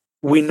we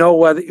know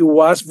what it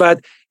was.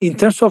 But in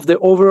terms of the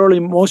overall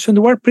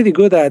emotion, we're pretty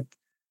good at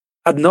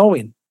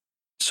knowing.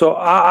 So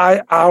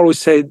I always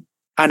say,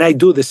 and I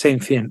do the same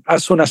thing.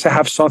 As soon as I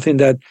have something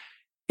that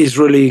is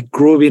really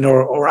grooving,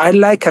 or I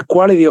like a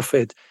quality of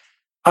it,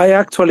 I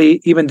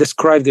actually even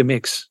describe the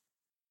mix.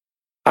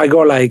 I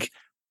go like,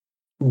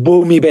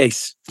 boomy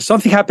bass.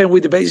 Something happened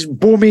with the bass,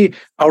 boomy,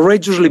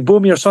 outrageously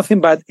boomy or something,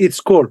 but it's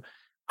cool.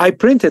 I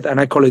print it and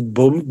I call it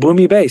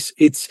boomy bass.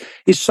 It's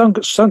some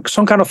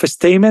kind of a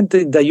statement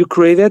that you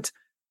created,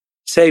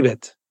 save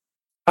it.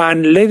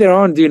 And later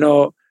on,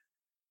 later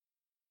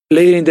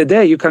in the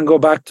day, you can go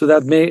back to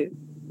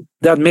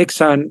that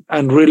mix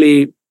and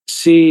really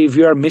see if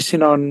you are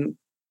missing on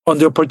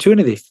the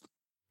opportunity.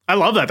 I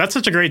love that. That's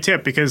such a great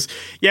tip, because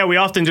we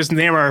often just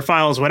name our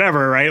files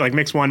whatever, right? Like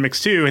mix 1,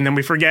 mix 2, and then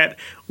we forget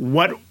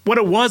what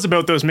it was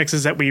about those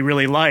mixes that we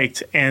really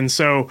liked. And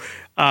so,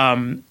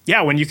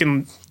 when you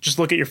can just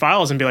look at your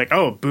files and be like,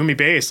 oh, boomy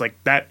bass, like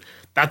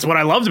that's what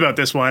I loved about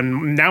this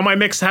one. Now my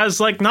mix has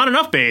like not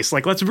enough bass.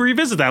 Like, let's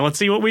revisit that. Let's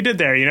see what we did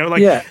there.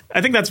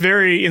 I think that's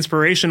very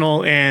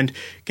inspirational and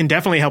can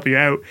definitely help you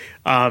out.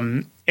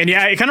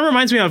 It kind of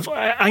reminds me of,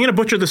 I'm going to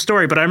butcher the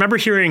story, but I remember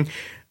hearing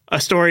a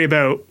story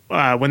about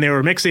when they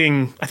were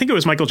mixing, I think it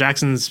was Michael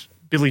Jackson's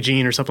Billie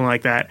Jean or something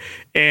like that.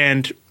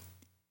 And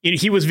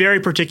he was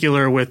very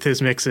particular with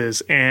his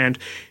mixes, and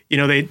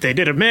they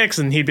did a mix,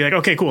 and he'd be like,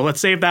 okay, cool, let's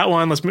save that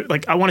one.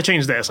 I want to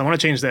change this. I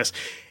want to change this.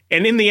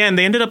 And in the end,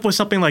 they ended up with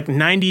something like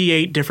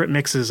 98 different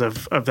mixes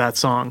of that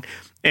song.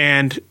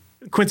 And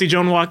Quincy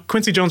Jones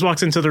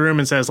walks into the room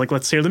and says, like,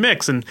 let's hear the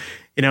mix. And,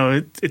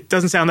 it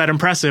doesn't sound that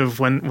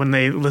impressive when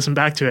they listen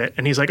back to it.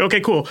 And he's like,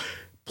 okay, cool,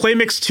 play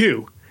mix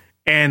 2.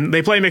 And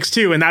they play mix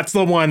 2, and that's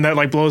the one that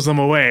like blows them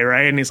away,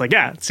 right? And he's like,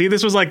 yeah, see,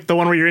 this was like the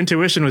one where your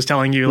intuition was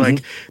telling you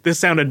like this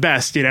sounded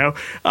best, So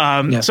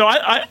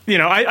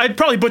I'd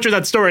probably butcher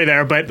that story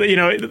there, but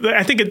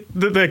I think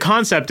the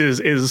concept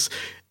is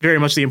very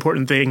much the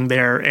important thing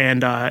there,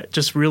 and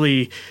just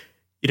really,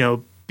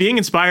 being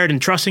inspired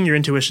and trusting your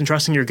intuition,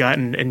 trusting your gut,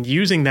 and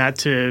using that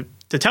to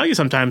tell you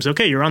sometimes,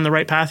 okay, you're on the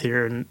right path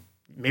here, and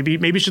maybe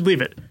you should leave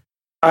it.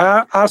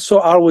 I also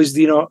always,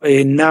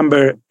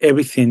 number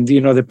everything,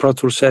 the Pro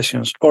Tools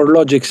sessions or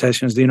Logic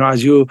sessions,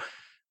 as you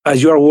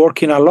are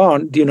working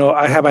alone,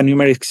 I have a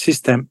numeric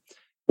system,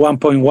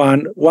 1.1,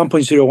 1.0,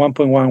 1.1,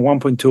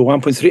 1.2,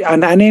 1.3,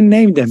 and I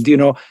name them,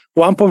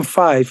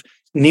 1.5,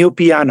 new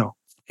piano.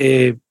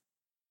 And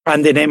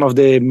the name of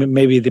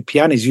maybe the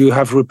pianist, you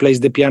have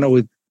replaced the piano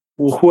with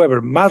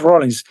whoever, Matt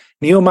Rollins,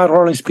 new Matt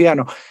Rollins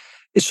piano.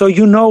 So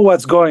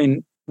what's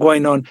going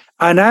on.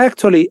 And I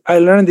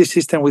learned this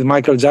system with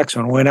Michael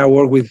Jackson when I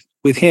worked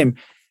with him.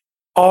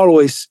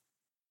 Always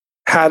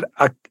had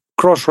a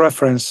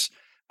cross-reference,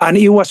 and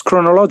it was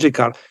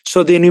chronological.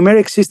 So the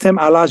numeric system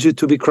allows you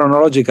to be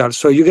chronological.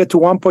 So you get to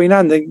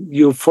 1.9, then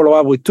you follow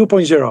up with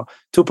 2.0,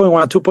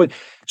 2.1, 2.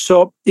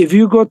 So if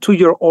you go to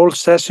your old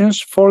sessions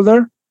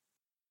folder,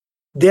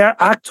 they are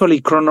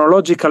actually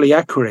chronologically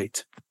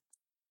accurate.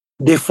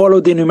 They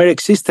follow the numeric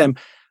system,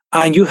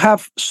 and you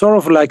have sort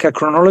of like a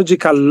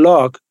chronological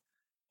log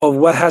of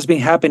what has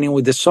been happening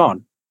with the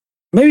song,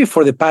 maybe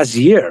for the past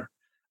year.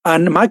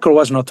 And Michael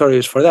was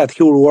notorious for that.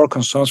 He would work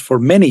on songs for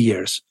many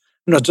years,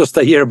 not just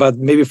a year, but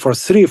maybe for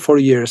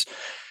 3-4 years.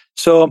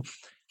 So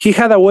he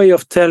had a way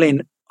of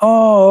telling,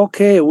 oh,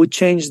 okay, we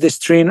changed the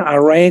string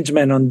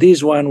arrangement on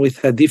this one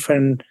with a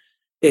different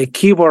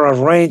keyboard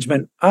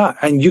arrangement.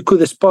 And you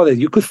could spot it.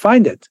 You could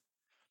find it.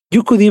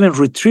 You could even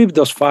retrieve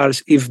those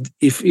files if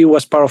it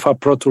was part of a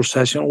Pro Tools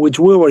session, which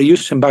we were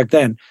using back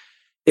then.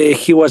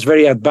 He was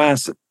very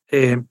advanced.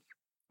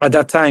 At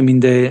that time in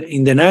the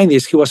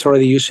 90s, he was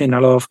already using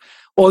a lot of,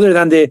 other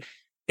than the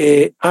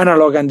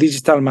analog and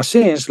digital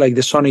machines like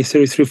the Sony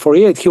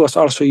 3348, he was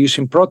also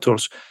using Pro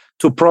Tools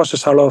to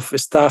process a lot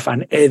of stuff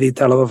and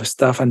edit a lot of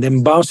stuff and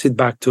then bounce it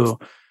back to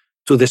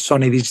the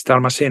Sony digital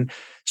machine.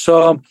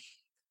 So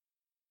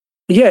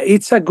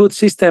it's a good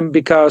system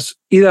because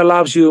it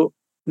allows you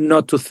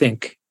not to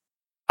think.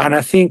 And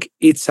I think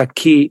it's a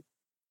key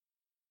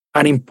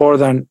and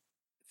important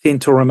thing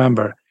to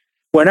remember.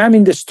 When I'm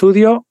in the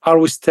studio, I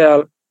always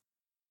tell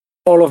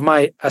all of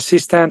my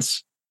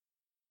assistants,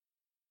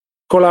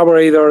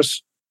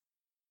 collaborators,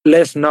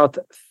 let's not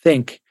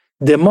think.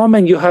 The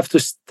moment you have to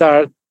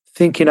start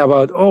thinking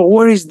about,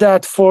 where is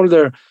that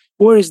folder?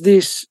 Where is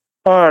this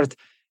part?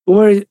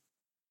 I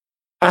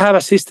have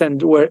a system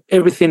where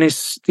everything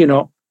is,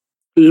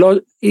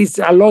 it's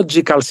a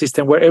logical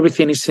system where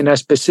everything is in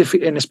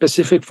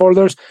specific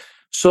folders,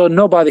 so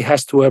nobody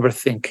has to ever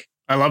think.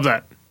 I love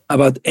that.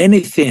 About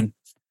anything.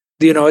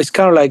 It's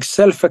kind of like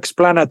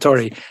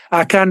self-explanatory.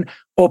 I can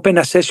open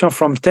a session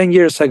from 10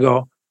 years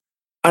ago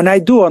and I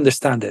do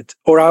understand it.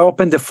 Or I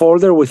open the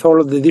folder with all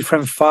of the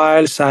different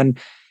files and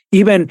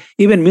even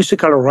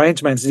musical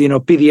arrangements,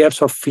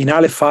 PDFs of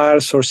Finale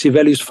files or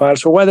Sibelius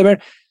files or whatever.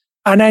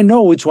 And I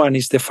know which one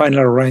is the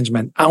final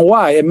arrangement and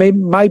why. It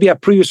might be a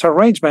previous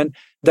arrangement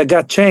that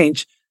got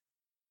changed.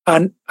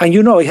 And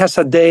it has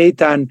a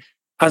date and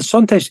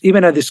sometimes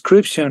even a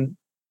description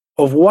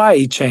of why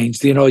it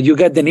changed. You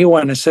get the new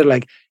one and say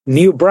like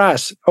new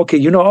brass. Okay,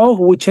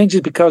 we changed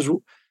it because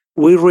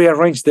we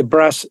rearranged the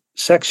brass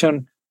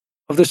section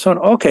of the song.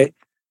 Okay.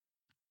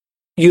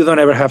 You don't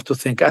ever have to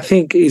think. I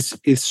think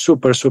it's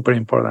super, super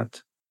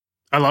important.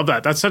 I love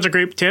that. That's such a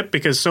great tip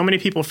because so many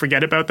people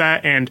forget about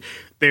that and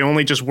they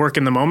only just work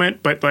in the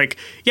moment. But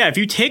if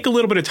you take a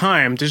little bit of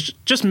time to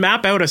just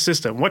map out a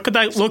system, what could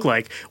that look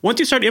like? Once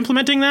you start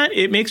implementing that,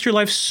 it makes your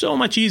life so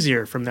much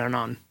easier from there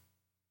on.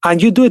 And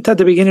you do it at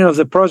the beginning of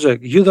the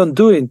project. You don't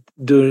do it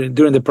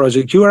during the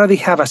project. You already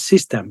have a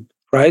system,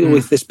 right?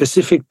 With the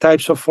specific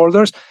types of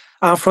folders.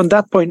 And from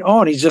that point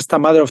on, it's just a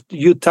matter of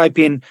you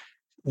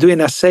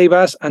doing a save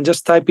as and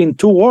just typing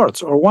 2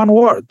 words or 1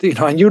 word, and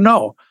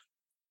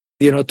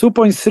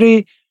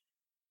 2.3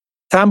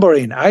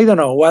 tambourine. I don't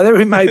know,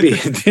 whatever it might be,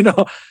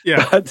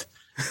 Yeah. But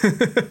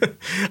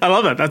I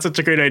love that. That's such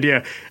a great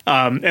idea.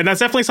 And that's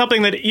definitely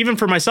something that even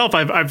for myself,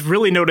 I've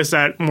really noticed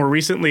that more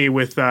recently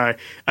with, I've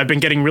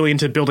been getting really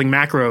into building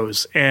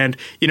macros. And,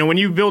 when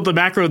you build the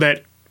macro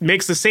that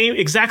makes the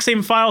exact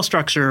same file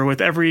structure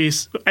with every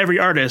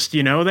artist,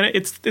 then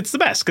it's the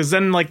best. Cause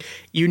then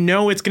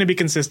it's going to be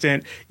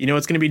consistent,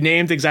 it's going to be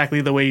named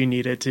exactly the way you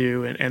need it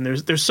to. And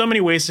there's so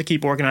many ways to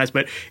keep organized,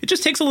 but it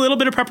just takes a little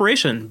bit of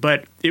preparation,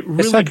 but it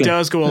really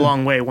does go a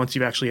long way once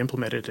you've actually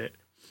implemented it.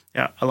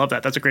 Yeah, I love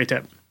that. That's a great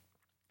tip.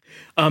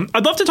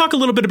 I'd love to talk a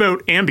little bit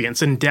about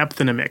ambience and depth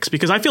in a mix,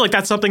 because I feel like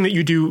that's something that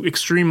you do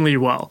extremely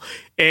well.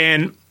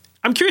 And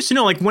I'm curious to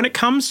know, when it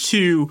comes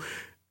to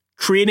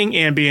creating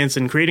ambience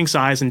and creating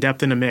size and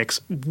depth in a mix,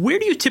 where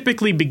do you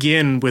typically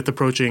begin with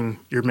approaching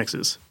your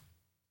mixes?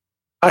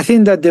 I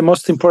think that the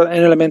most important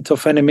element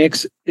of any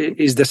mix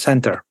is the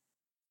center,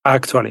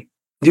 actually.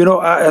 You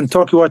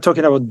were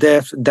talking about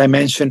depth,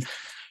 dimension.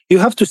 You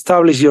have to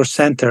establish your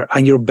center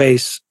and your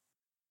base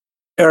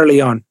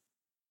early on.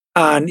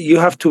 And you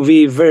have to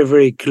be very,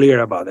 very clear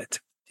about it.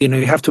 You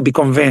have to be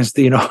convinced,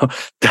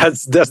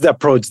 that's the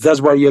approach. That's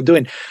what you're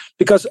doing.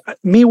 Because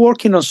me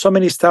working on so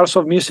many styles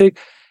of music,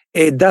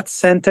 that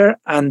center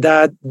and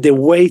the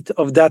weight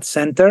of that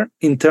center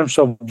in terms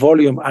of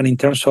volume and in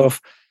terms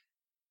of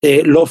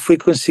low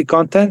frequency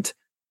content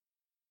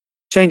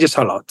changes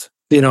a lot.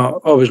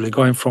 Obviously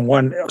going from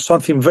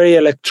something very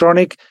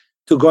electronic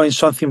to going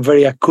something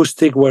very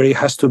acoustic where it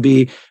has to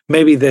be,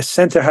 maybe the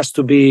center has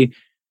to be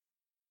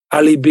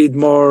a little bit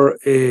more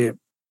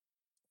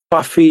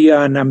puffy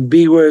and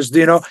ambiguous,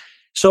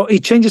 So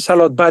it changes a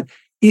lot, but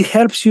it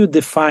helps you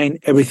define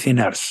everything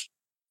else.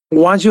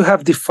 Once you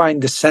have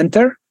defined the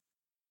center,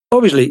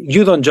 obviously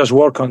you don't just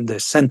work on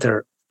the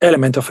center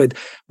element of it,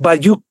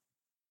 but you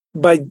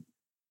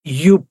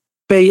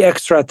pay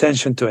extra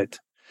attention to it.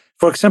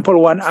 For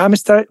example, when I'm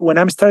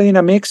starting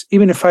a mix,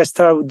 even if I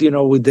start, with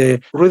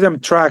the rhythm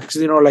tracks,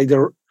 like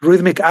the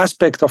rhythmic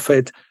aspect of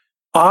it,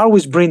 I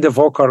always bring the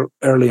vocal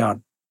early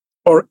on.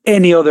 Or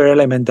any other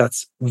element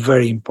that's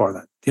very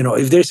important.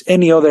 If there's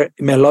any other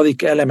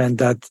melodic element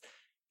that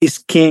is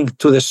king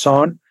to the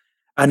song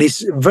and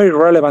is very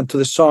relevant to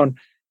the song,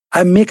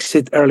 I mix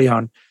it early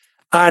on.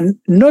 And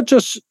I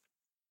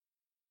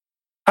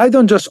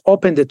don't just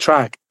open the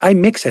track, I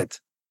mix it.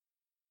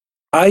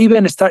 I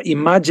even start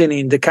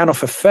imagining the kind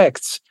of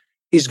effects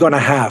it's going to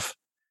have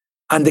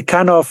and the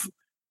kind of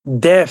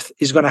depth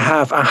it's going to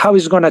have and how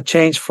it's going to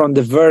change from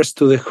the verse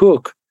to the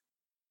hook.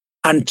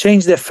 And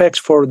change the effects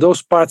for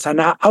those parts and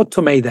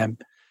automate them.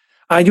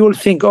 And you will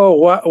think, oh,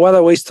 what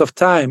a waste of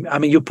time. I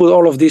mean, you put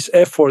all of this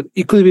effort.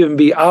 It could even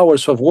be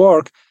hours of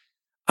work.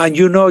 And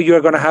you're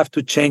going to have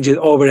to change it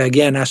over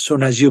again as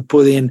soon as you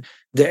put in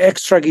the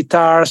extra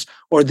guitars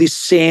or this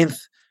synth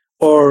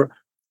or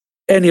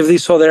any of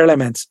these other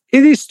elements.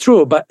 It is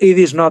true, but it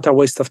is not a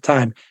waste of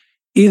time.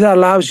 It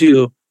allows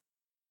you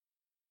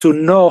to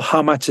know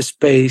how much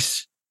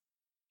space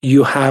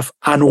you have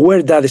and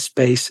where that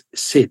space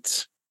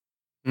sits.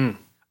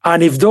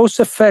 And if those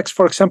effects,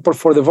 for example,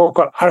 for the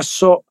vocal are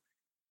so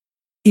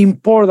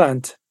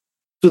important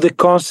to the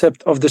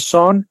concept of the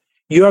song,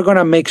 you are going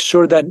to make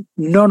sure that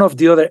none of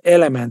the other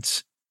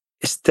elements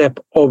step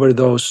over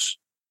those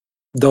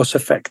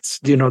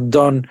effects.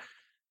 Don't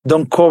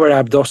cover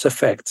up those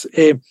effects.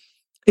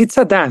 It's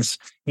a dance.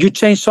 You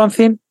change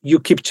something,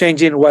 you keep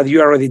changing what you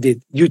already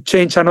did. You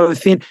change another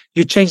thing,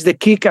 you change the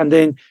kick, and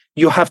then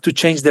you have to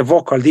change the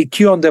vocal, the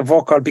EQ on the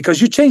vocal,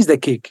 because you change the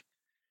kick.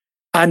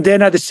 And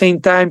then at the same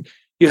time,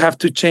 you have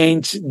to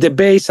change the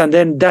bass, and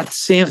then that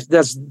synth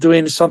that's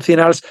doing something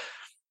else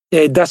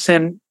you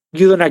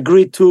don't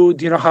agree to,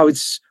 how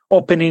it's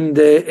opening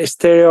the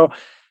stereo.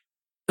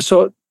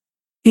 So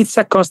it's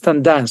a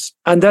constant dance.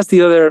 And that's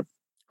the other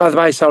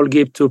advice I'll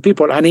give to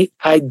people. And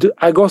I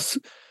go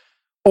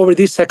over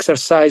this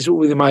exercise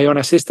with my own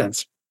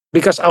assistants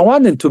because I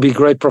want them to be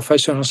great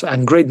professionals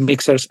and great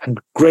mixers and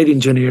great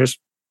engineers.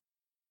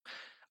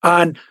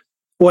 And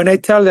when I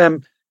tell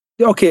them,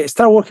 okay,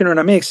 start working on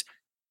a mix,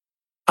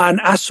 and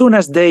as soon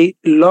as they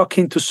lock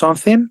into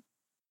something,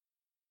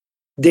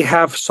 they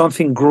have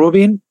something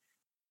grooving,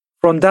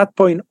 from that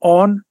point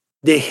on,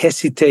 they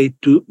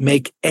hesitate to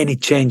make any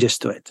changes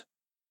to it.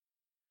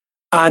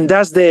 And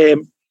that's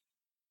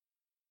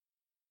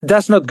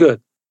not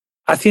good.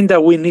 I think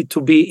that we need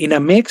to be in a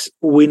mix.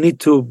 We need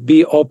to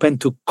be open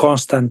to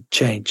constant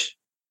change.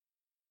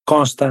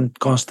 Constant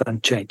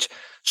change.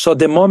 So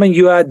the moment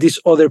you add this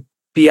other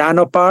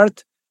piano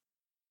part,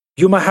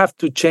 you might have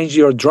to change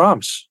your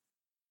drums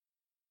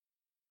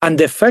and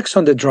the effects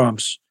on the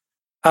drums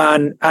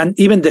and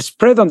even the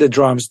spread on the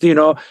drums.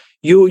 You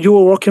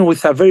were working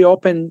with a very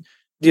open,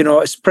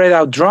 spread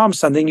out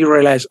drums, and then you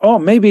realize, oh,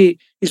 maybe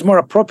it's more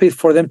appropriate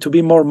for them to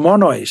be more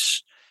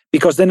monoish,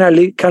 because then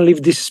I can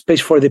leave this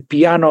space for the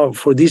piano,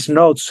 for these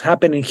notes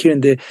happening here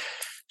and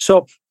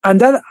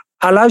that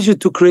allows you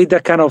to create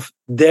that kind of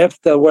depth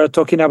that we're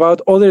talking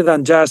about, other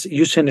than just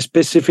using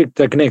specific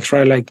techniques,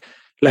 right?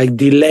 Like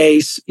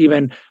delays,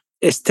 even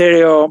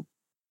stereo,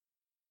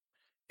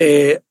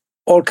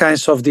 all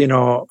kinds of,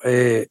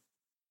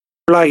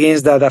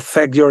 plugins that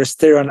affect your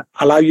stereo and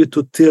allow you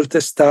to tilt the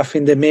stuff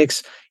in the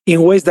mix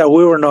in ways that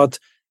we were not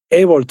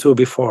able to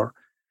before.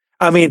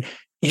 I mean,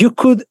 you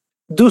could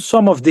do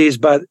some of these,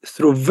 but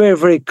through very,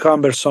 very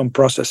cumbersome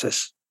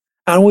processes.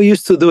 And we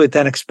used to do it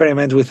and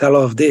experiment with a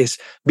lot of this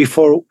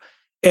before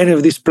any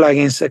of these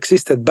plugins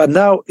existed. But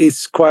now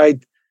it's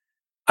quite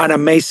an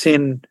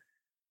amazing,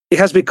 it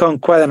has become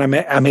quite an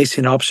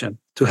amazing option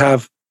to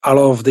have a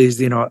lot of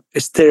these,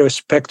 stereo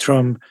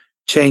spectrum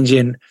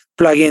changing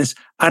plugins.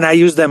 And I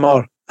use them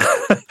all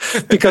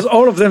because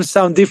all of them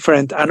sound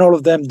different and all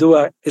of them do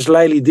a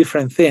slightly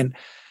different thing.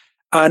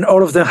 And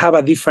all of them have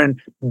a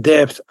different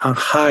depth and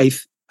height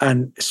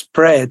and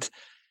spread.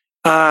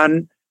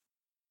 And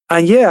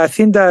yeah, I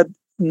think that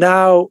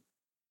now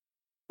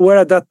we're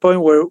at that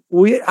point where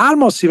we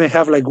almost even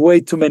have like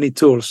way too many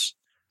tools.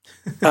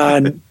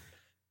 And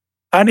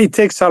it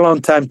takes a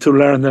long time to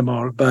learn them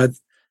all. But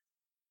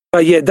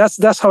yeah,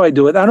 that's how I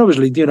do it. And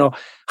obviously,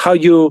 how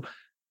you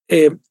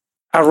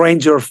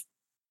arrange your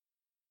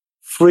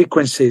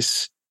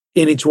frequencies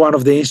in each one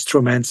of the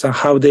instruments and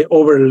how they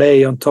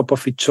overlay on top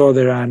of each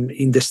other and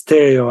in the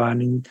stereo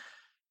and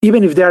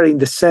even if they're in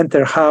the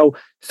center, how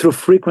through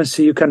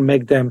frequency you can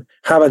make them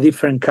have a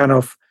different kind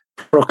of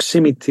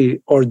proximity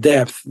or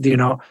depth,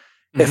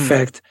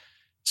 effect.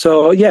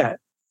 So yeah,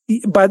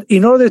 but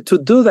in order to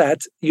do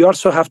that, you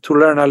also have to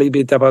learn a little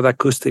bit about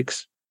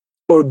acoustics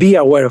or be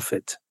aware of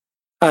it.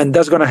 And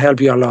that's going to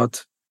help you a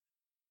lot,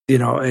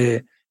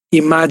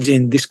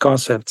 imagine these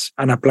concepts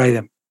and apply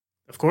them.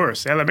 Of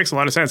course. Yeah, that makes a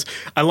lot of sense.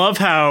 I love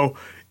how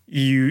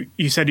you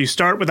said you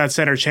start with that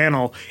center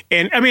channel.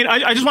 And I mean,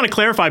 I just want to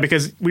clarify,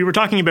 because we were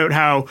talking about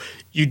how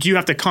you do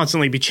have to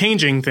constantly be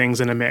changing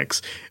things in a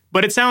mix.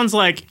 But it sounds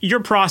like your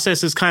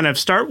process is kind of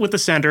start with the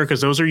center,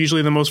 because those are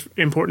usually the most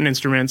important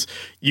instruments.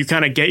 You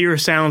kind of get your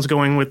sounds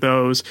going with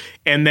those.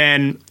 And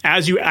then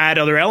as you add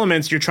other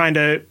elements, you're trying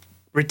to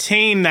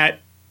retain that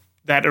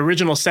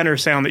original center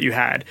sound that you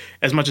had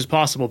as much as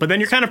possible. But then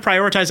you're kind of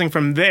prioritizing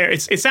from there.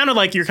 It sounded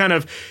like you're kind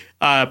of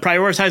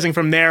prioritizing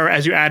from there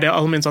as you add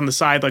elements on the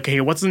side, like, hey,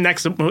 what's the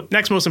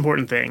next most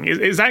important thing?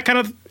 Is that kind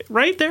of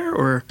right there,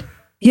 or?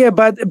 Yeah,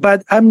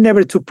 but I'm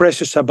never too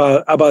precious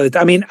about it.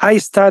 I mean, I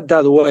start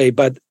that way,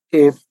 but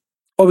if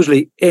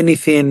obviously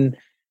anything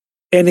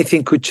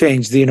could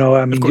change,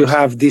 I mean, you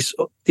have this,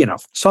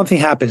 something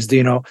happens,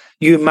 you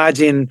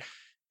imagine,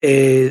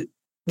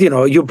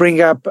 you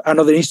bring up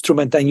another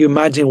instrument and you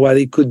imagine what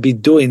it could be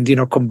doing,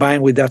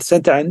 combined with that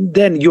center. And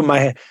then you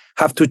might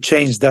have to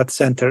change that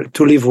center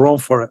to leave room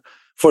for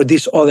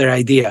this other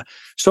idea.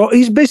 So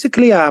it's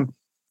basically,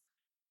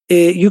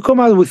 you come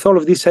out with all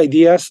of these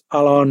ideas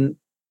along,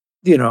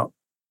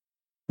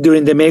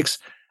 during the mix,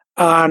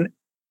 and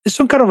it's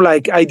some kind of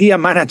like idea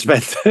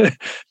management,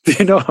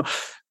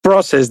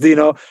 process.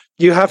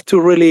 You have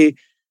to really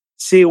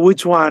see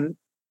which one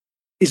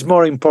is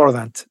more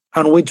important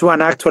and which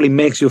one actually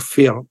makes you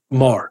feel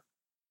more.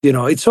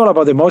 It's all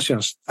about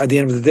emotions at the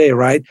end of the day,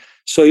 right?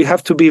 So you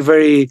have to be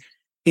very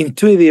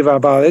intuitive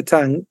about it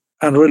and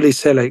really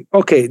say like,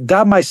 okay,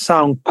 that might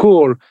sound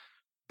cool,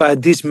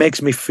 but this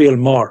makes me feel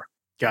more.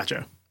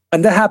 Gotcha.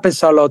 And that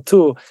happens a lot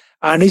too.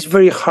 And it's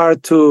very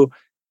hard to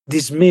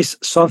dismiss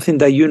something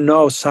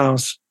that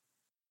sounds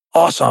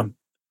awesome,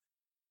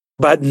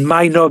 but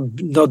might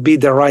not be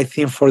the right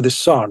thing for the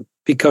song,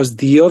 because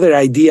the other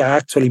idea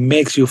actually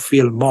makes you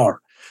feel more.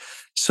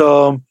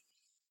 So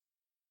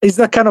it's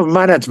that kind of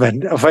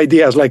management of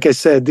ideas, like I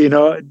said,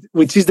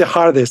 which is the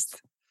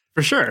hardest.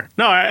 For sure.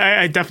 No,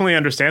 I definitely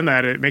understand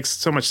that. It makes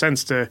so much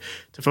sense to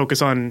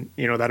focus on,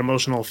 that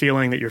emotional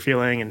feeling that you're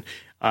feeling. And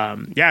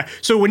yeah.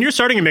 So when you're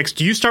starting a mix,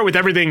 do you start with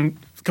everything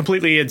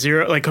completely at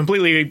zero, like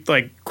completely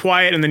like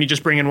quiet, and then you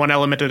just bring in one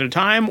element at a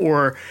time?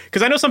 Or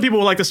because I know some people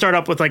will like to start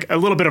up with like a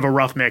little bit of a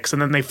rough mix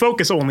and then they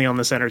focus only on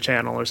the center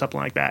channel or something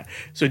like that.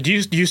 So do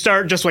you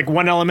start just like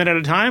one element at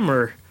a time,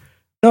 or?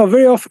 No,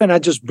 very often I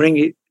just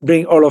bring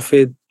all of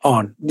it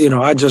on.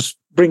 I just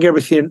bring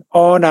everything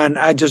on and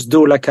I just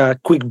do like a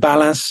quick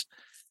balance.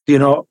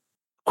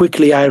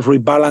 Quickly I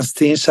rebalance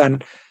things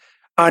and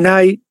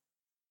I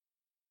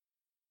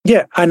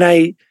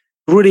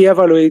really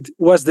evaluate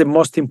what's the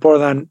most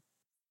important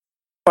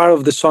part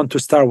of the song to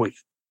start with.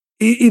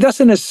 It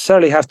doesn't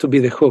necessarily have to be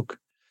the hook,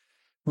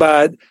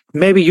 but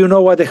maybe you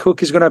know what the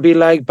hook is going to be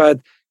like, but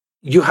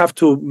you have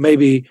to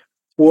maybe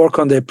work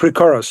on the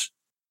pre-chorus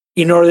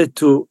in order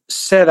to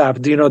set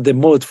up, the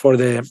mood for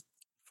the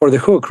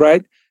hook,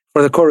 right?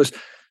 For the chorus.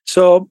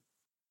 So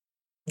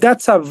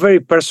that's a very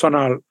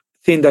personal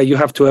thing that you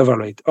have to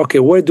evaluate. Okay,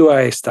 where do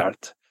I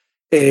start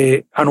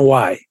and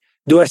why?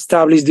 Do I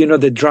establish,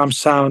 the drum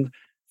sound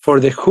for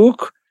the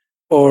hook,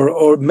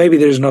 or maybe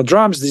there's no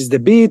drums, this is the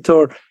beat,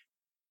 or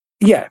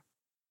it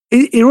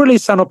really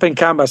is an open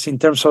canvas in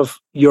terms of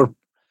your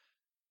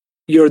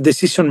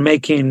decision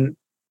making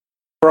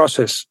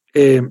process.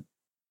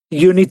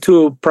 You need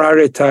to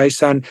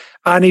prioritize,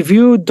 and if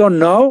you don't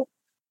know,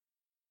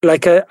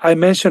 like I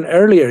mentioned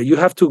earlier, you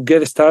have to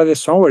get started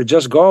somewhere.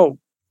 Just go.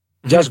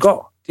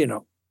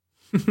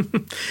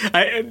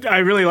 I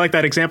really like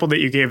that example that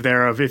you gave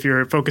there of if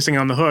you're focusing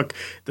on the hook,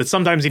 that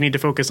sometimes you need to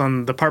focus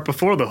on the part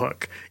before the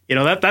hook.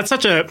 That's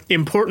such an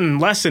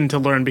important lesson to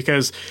learn,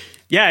 because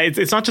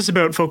it's not just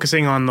about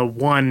focusing on the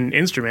one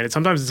instrument.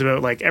 Sometimes it's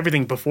about like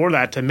everything before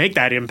that to make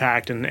that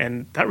impact,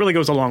 and that really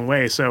goes a long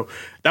way. So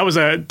that was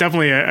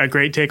definitely a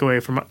great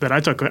takeaway that I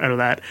took out of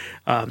that.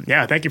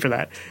 Thank you for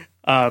that.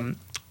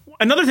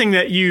 Another thing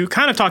that you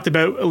kind of talked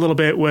about a little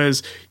bit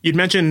was you'd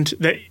mentioned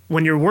that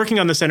when you're working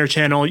on the center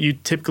channel, you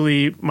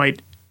typically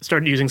might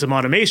start using some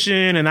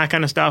automation and that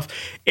kind of stuff.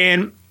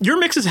 And your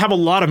mixes have a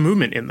lot of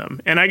movement in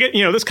them. And I get,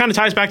 this kind of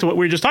ties back to what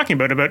we were just talking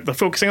about the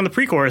focusing on the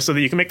pre-chorus so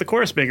that you can make the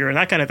chorus bigger and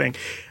that kind of thing.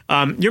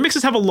 Your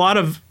mixes have a lot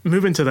of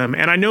movement to them.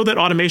 And I know that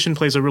automation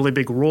plays a really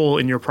big role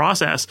in your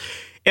process.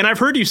 And I've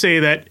heard you say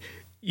that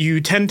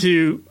you tend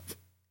to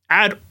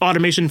add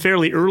automation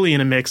fairly early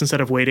in a mix instead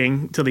of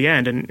waiting till the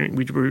end. And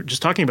we were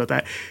just talking about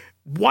that.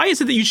 Why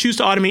is it that you choose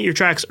to automate your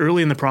tracks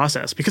early in the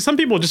process? Because some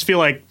people just feel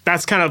like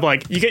that's kind of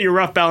like you get your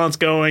rough balance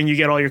going, you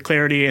get all your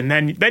clarity, and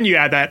then you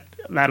add that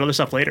other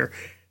stuff later.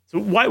 So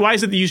why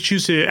is it that you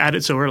choose to add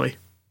it so early?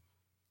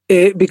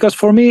 Because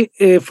for me,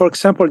 for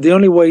example, the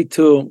only way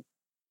to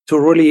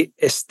really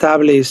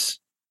statically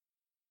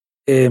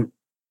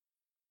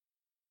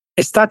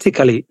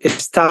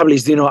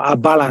establish, a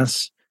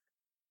balance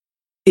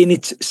in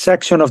each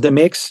section of the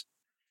mix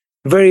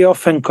very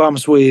often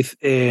comes with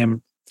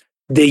the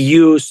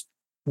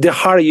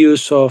hard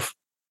use of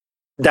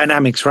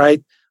dynamics,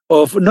 right?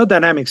 Of not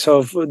dynamics,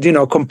 of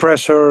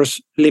compressors,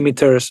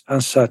 limiters,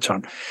 and such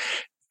on.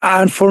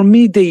 And for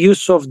me, the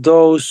use of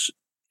those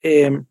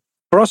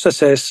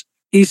processes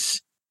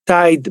is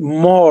tied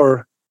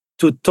more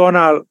to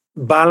tonal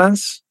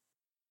balance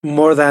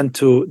more than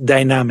to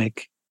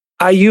dynamic.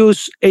 I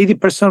use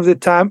 80% of the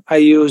time, I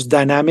use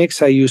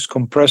dynamics, I use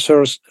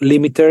compressors,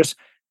 limiters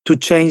to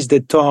change the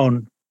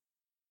tone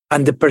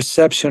and the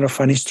perception of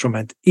an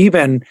instrument,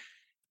 even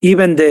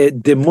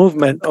the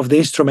movement of the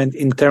instrument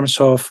in terms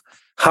of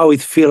how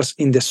it feels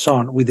in the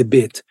song with the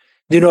beat.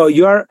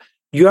 You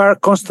are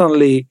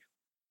constantly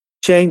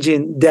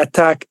changing the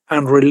attack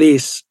and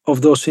release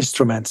of those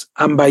instruments.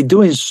 And by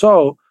doing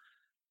so,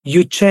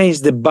 you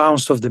change the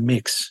bounce of the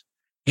mix.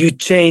 You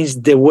change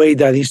the way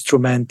that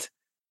instrument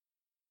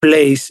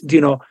plays,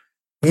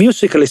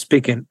 musically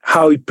speaking,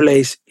 how it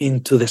plays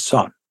into the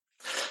song.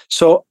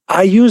 So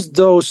I use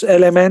those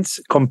elements,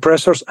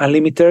 compressors and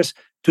limiters,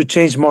 to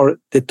change more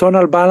the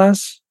tonal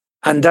balance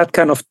and that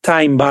kind of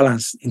time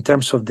balance in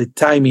terms of the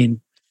timing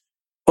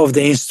of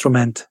the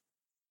instrument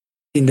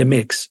in the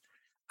mix,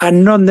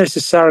 and not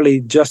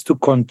necessarily just to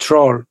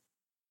control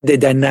the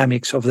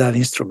dynamics of that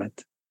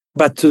instrument,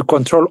 but to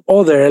control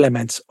other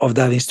elements of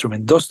that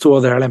instrument, those two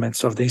other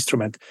elements of the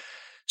instrument.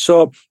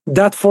 So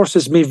that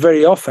forces me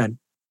very often,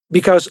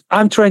 because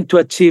I'm trying to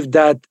achieve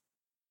that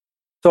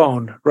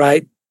tone,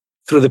 right,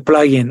 through the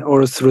plugin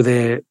or through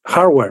the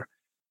hardware.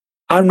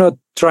 I'm not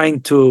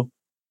trying to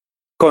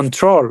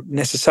control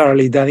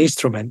necessarily that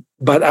instrument,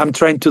 but I'm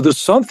trying to do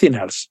something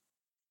else.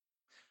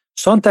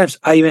 Sometimes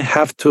I even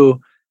have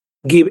to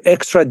give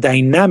extra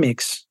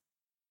dynamics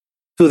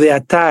to the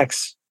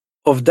attacks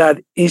of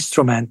that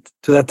instrument,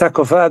 to the attack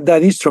of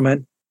that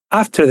instrument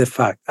after the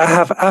fact.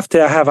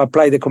 After I have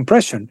applied the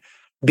compression,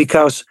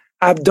 because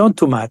I've done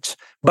too much,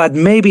 but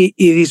maybe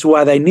it is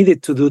what I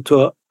needed to do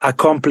to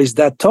accomplish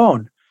that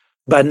tone.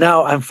 But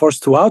now I'm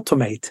forced to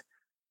automate,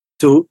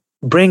 to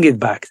bring it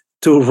back,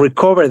 to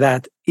recover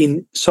that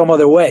in some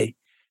other way.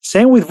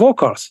 Same with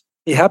vocals.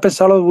 It happens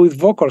a lot with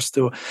vocals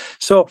too.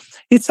 So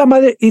it's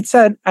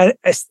an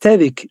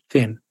aesthetic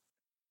thing.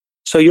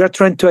 So you're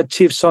trying to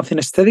achieve something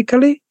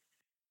aesthetically,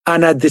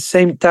 and at the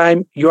same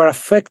time, you are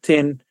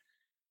affecting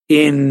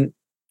in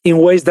in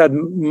ways that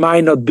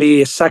might not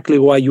be exactly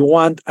what you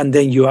want, and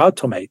then you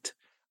automate.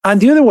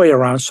 And the other way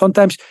around,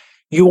 sometimes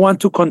you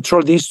want to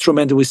control the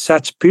instrument with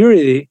such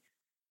purity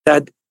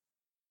that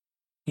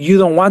you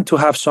don't want to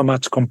have so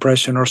much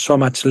compression or so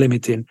much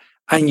limiting,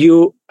 and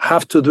you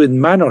have to do it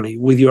manually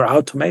with your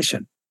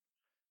automation.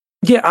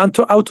 Yeah, and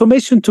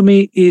automation to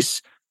me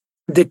is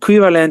the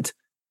equivalent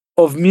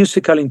of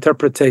musical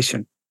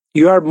interpretation.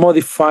 You are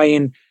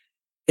modifying,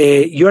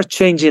 you're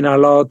changing a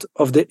lot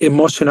of the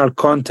emotional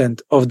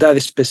content of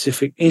that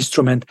specific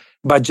instrument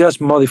by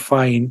just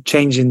modifying,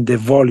 changing the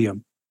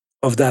volume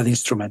of that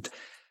instrument.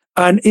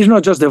 And it's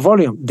not just the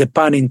volume, the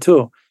panning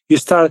too. You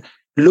start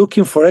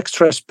looking for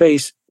extra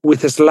space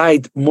with a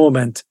slight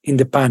movement in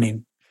the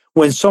panning.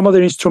 When some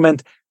other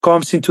instrument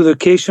comes into the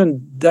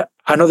occasion,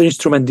 another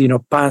instrument,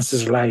 pans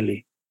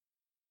slightly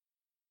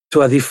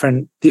to a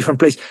different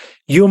place.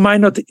 You might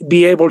not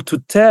be able to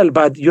tell,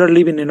 but you're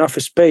leaving enough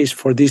space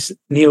for this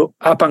new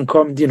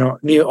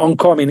new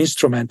oncoming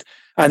instrument,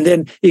 and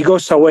then it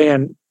goes away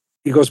and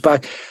it goes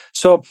back.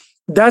 So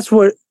that's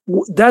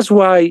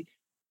why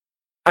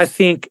I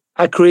think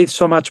I create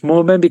so much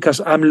movement,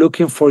 because I'm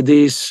looking for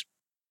this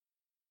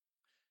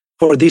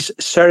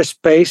shared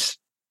space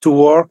to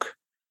work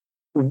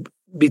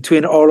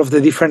between all of the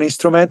different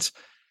instruments.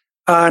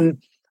 And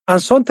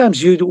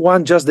sometimes you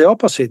want just the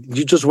opposite.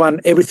 You just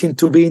want everything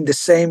to be in the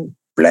same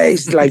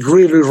place, like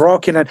really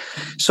rocking. And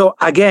so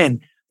again,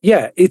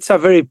 yeah, it's a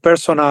very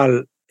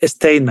personal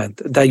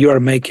statement that you are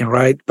making,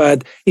 right?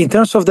 But in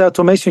terms of the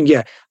automation,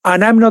 yeah.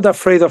 And I'm not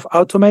afraid of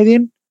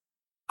automating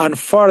and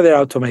further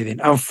automating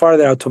and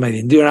further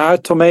automating. Do you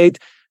automate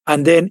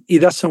and then it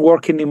doesn't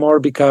work anymore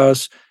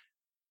because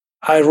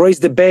I raise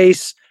the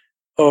bass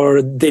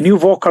or the new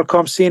vocal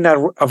comes in,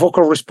 a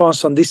vocal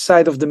response on this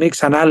side of the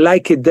mix, and I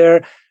like it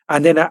there.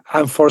 And then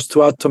I'm forced to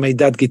automate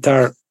that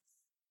guitar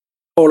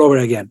all over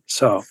again.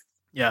 So,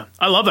 yeah,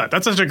 I love that.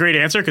 That's such a great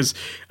answer, because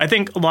I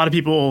think a lot of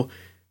people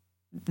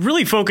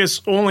really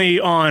focus only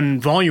on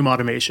volume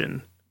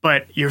automation.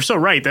 But you're so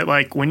right that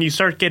like when you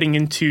start getting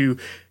into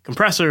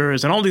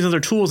compressors and all these other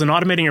tools and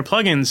automating your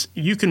plugins,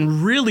 you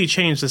can really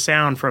change the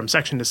sound from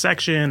section to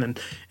section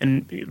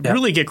and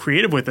really get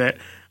creative with it.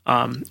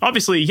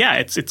 Obviously, yeah,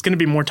 it's going to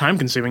be more time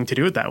consuming to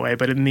do it that way.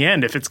 But in the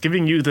end, if it's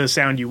giving you the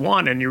sound you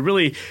want and you're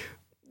really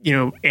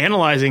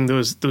analyzing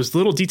those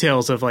little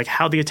details of like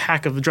how the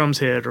attack of the drums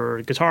hit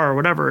or guitar or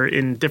whatever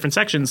in different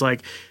sections,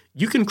 like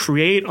you can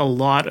create a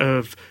lot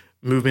of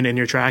movement in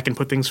your track and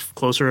put things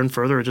closer and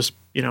further just,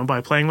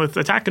 by playing with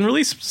attack and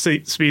release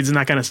speeds and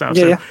that kind of stuff.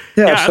 Yeah,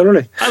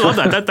 absolutely. I love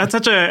that. That's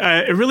such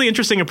a really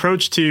interesting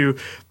approach to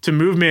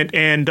movement.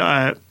 And,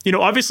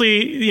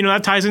 obviously,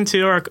 that ties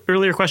into our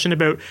earlier question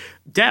about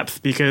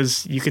depth,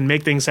 because you can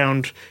make things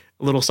sound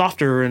a little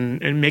softer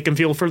and make them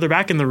feel further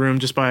back in the room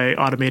just by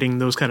automating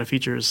those kind of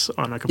features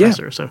on a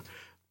compressor. So,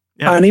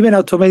 yeah. And even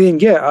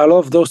automating, I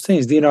love those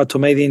things,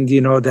 automating,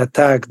 the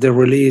attack, the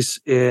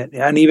release,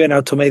 and even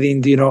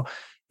automating,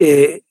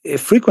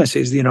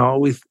 frequencies,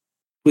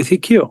 with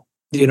EQ.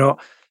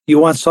 You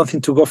want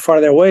something to go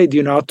farther away,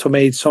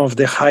 automate some of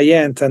the high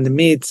end and the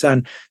mids,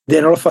 and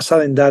then all of a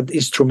sudden that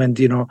instrument,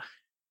 it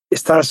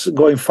starts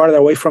going farther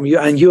away from you,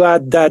 and you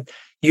add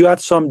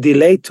some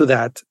delay to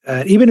that,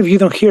 even if you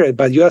don't hear it,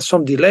 but you add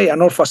some delay,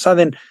 and all of a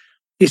sudden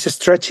it's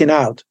stretching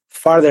out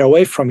farther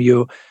away from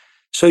you.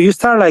 So you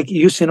start like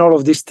using all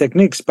of these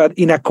techniques, but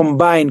in a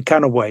combined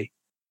kind of way.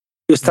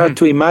 You start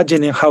to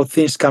imagining how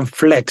things can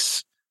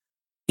flex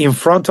in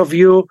front of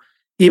you,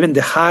 even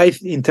the height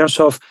in terms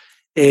of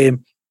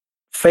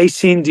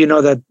facing,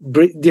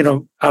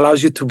 that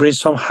allows you to bring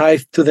some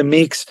height to the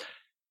mix,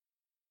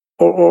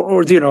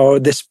 or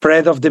the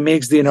spread of the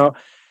mix,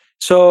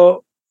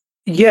 So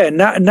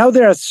now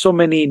there are so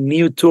many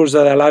new tools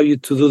that allow you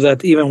to do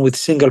that even with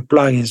single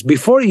plugins.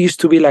 Before it used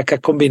to be like a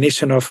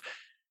combination of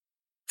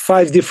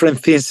 5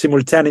 different things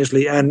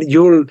simultaneously, and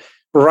you'll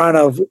run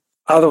out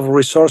of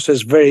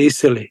resources very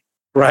easily,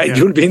 right? Yeah.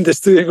 You'll be in the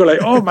studio and go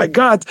like, oh my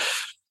God.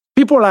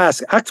 People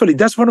ask, actually,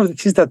 that's one of the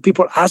things that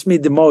people ask me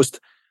the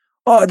most.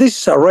 Oh,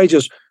 this is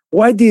outrageous.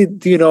 Why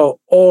did,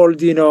 all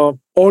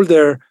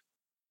older,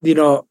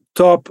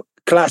 top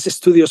class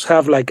studios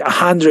have like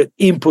 100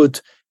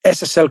 input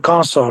SSL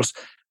consoles?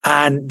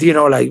 And,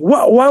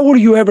 why would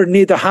you ever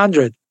need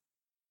 100?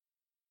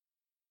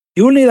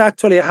 You need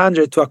actually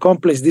 100 to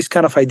accomplish this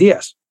kind of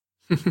ideas,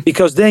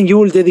 because then you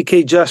will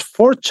dedicate just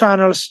 4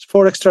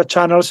 extra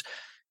channels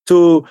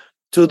to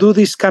do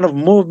this kind of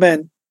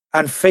movement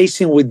and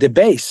facing with the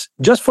bass,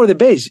 just for the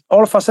bass.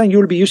 All of a sudden, you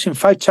will be using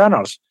 5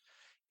 channels.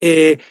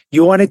 You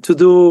wanted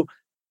to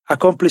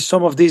accomplish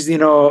some of these,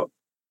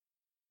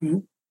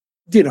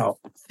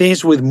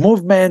 things with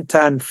movement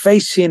and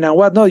facing and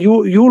whatnot.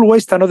 You will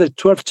waste another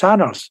 12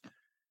 channels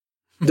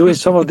doing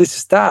some of this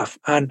stuff.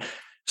 And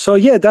so,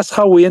 that's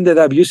how we ended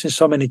up using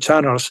so many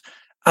channels.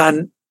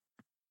 And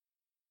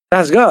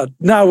thanks God,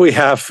 now we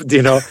have,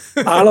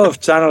 a lot of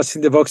channels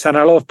in the box and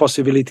a lot of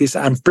possibilities,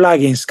 and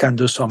plugins can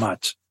do so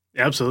much.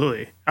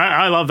 Absolutely.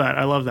 I love that.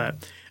 I love that.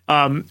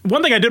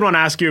 One thing I did want to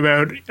ask you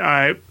about,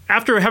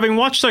 after having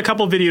watched a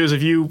couple of videos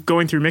of you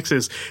going through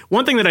mixes,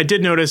 one thing that I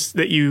did notice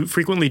that you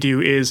frequently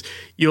do is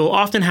you'll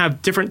often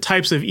have different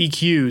types of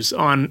EQs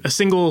on a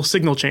single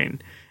signal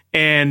chain.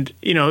 And,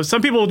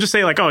 some people will just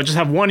say like, oh, just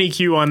have one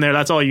EQ on there.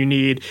 That's all you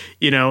need,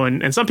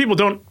 and some people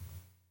don't.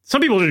 Some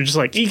people are just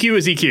like, EQ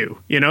is EQ,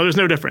 there's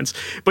no difference.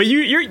 But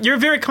you're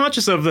very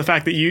conscious of the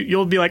fact that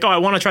you'll be like, oh, I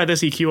want to try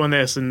this EQ on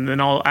this, and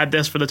then I'll add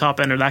this for the top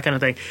end or that kind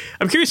of thing.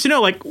 I'm curious to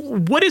know, like,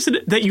 what is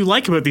it that you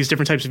like about these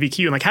different types of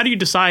EQ? And like, how do you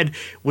decide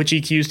which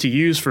EQs to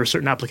use for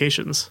certain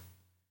applications?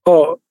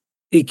 Oh,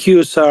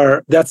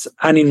 that's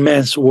an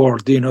immense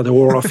world, the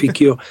world of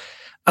EQ.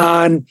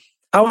 And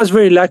I was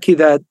very lucky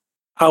that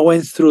I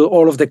went through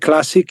all of the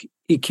classic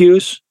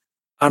EQs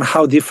and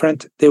how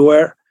different they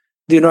were.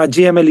 A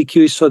GML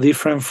EQ is so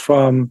different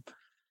from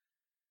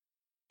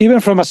a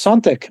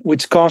Soundtek,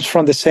 which comes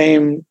from the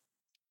same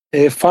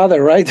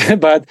father, right?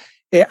 But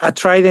a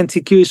Trident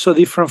EQ is so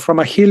different from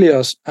a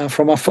Helios and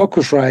from a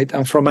Focusrite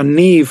and from a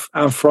Neve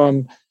and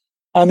from,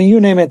 you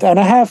name it. And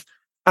I have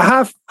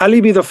a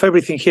little bit of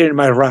everything here in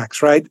my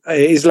racks, right?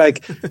 It's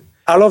like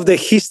I love the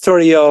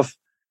history of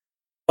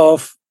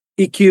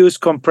EQs,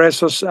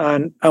 compressors,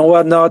 and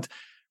whatnot.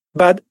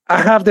 But I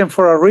have them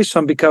for a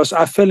reason, because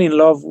I fell in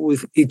love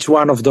with each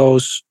one of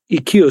those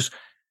EQs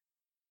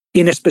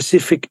in a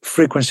specific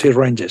frequency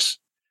ranges.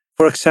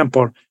 For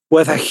example,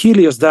 what a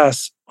Helios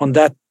does on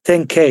that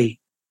 10K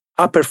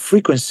upper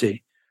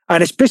frequency,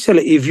 and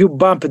especially if you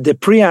bump the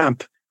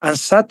preamp and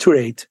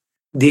saturate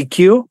the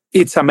EQ,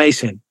 it's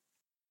amazing.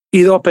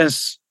 It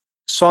opens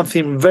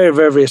something very,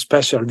 very, very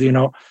special,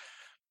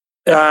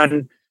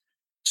 And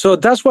so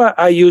that's why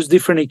I use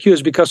different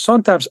EQs, because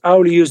sometimes I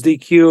will use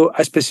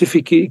a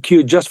specific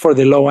EQ just for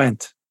the low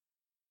end.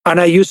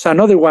 And I use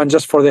another one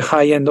just for the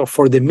high end or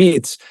for the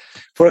mids.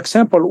 For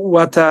example,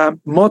 what a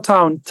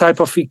Motown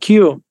type of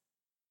EQ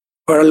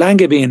or a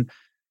Langevin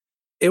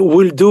it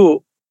will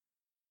do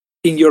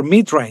in your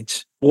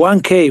mid-range,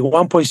 1K,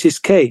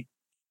 1.6K,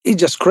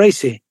 it's just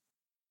crazy.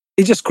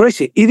 It's just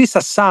crazy. It is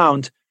a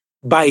sound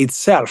by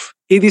itself.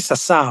 It is a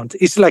sound.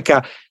 It's like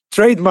a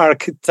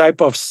trademark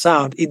type of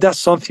sound. It does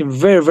something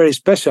very, very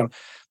special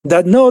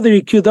that no other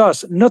EQ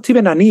does, not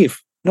even an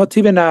Neve, not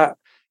even and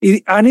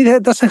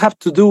it doesn't have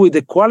to do with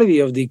the quality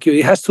of the EQ.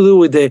 It has to do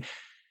with the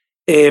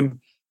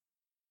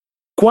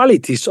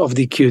qualities of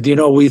the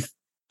EQ, with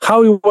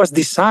how it was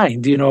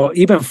designed,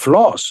 even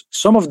flaws.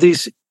 Some of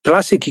these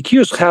classic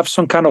EQs have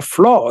some kind of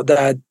flaw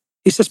that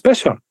is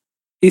special.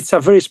 It's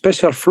a very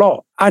special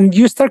flaw. And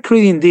you start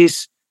creating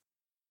this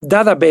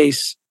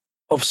database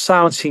of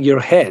sounds in your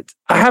head.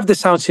 I have the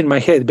sounds in my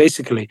head,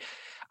 basically.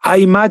 I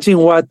imagine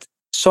what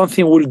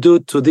something will do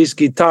to this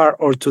guitar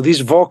or to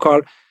this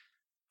vocal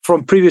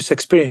from previous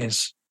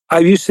experience.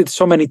 I've used it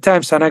so many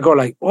times and I go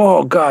like,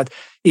 oh God,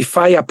 if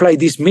I apply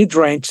this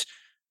mid-range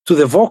to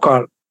the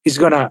vocal, it's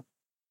gonna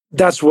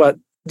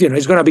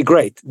be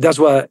great. That's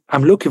what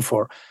I'm looking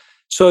for.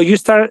 So you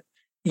start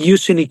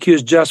using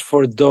EQs just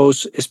for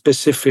those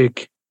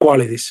specific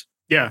qualities.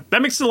 Yeah,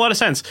 that makes a lot of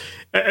sense.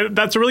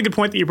 That's a really good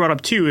point that you brought up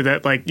too,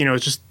 that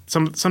it's just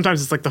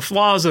sometimes it's like the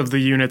flaws of the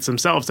units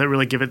themselves that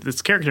really give it this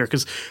character.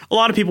 Because a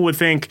lot of people would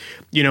think,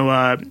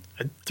 a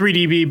 3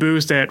 dB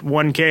boost at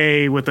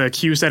 1K with a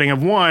Q setting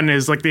of 1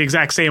 is like the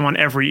exact same on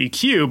every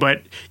EQ.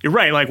 But you're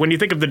right. Like when you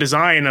think of the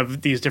design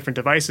of these different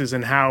devices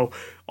and how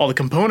all the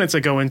components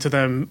that go into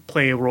them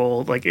play a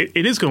role, like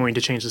it is going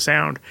to change the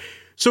sound.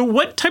 So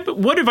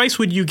what advice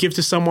would you give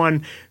to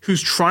someone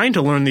who's trying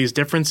to learn these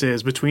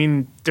differences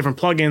between different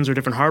plugins or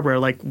different hardware?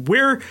 Like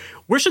where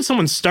should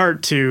someone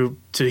start to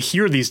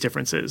hear these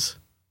differences?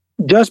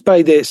 Just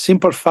by the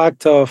simple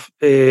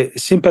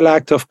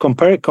act of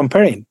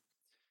comparing,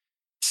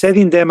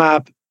 setting them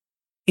up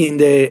in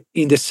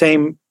the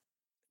same,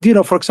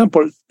 for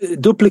example,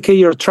 duplicate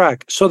your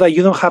track so that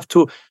you don't have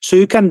to, so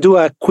you can do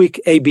a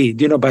quick A/B,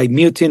 by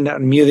muting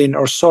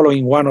or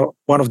soloing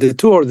one of the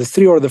two or the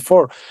three or the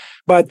four.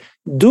 But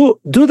do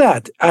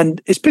that,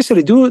 and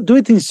especially do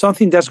it in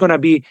something that's going to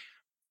be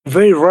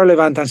very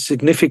relevant and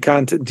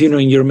significant,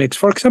 in your mix.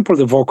 For example,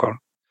 the vocal,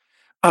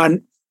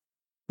 and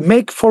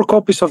make 4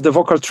 copies of the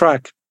vocal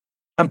track,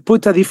 and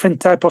put a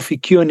different type of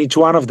EQ in each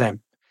one of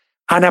them,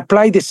 and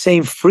apply the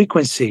same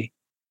frequency,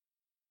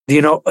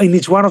 in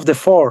each one of the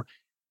 4,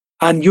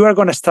 and you are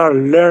going to start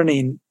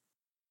learning.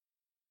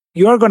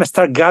 You are going to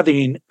start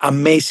gathering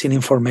amazing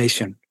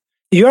information.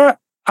 You are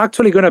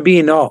actually going to be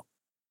in awe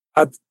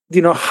at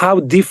how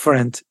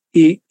different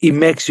it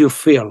makes you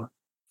feel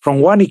from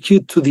one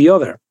EQ to the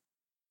other.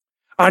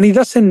 And it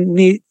doesn't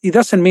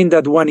mean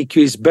that one EQ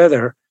is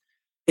better.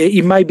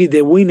 It might be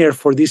the winner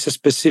for this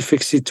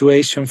specific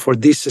situation, for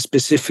this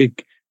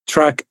specific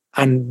track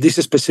and this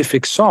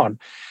specific song.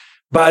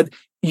 But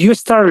you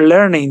start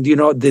learning,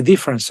 the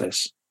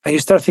differences. And you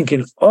start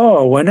thinking,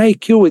 oh, when I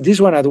EQ with this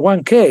one at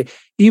 1K,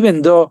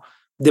 even though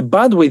the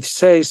bandwidth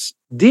says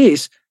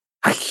this,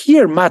 I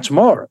hear much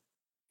more.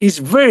 It's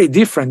very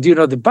different. The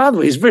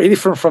bandwidth is very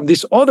different from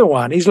this other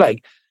one. It's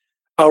like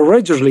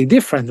outrageously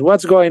different.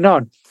 What's going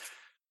on?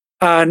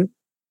 And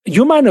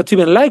you might not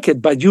even like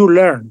it, but you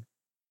learn.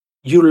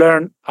 You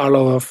learn a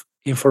lot of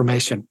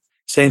information.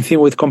 Same thing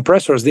with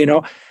compressors,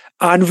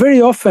 And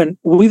very often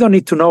we don't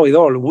need to know it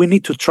all. We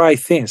need to try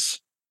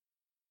things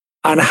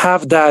and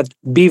have that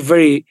be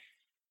very,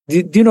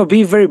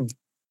 be very,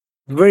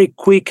 very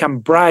quick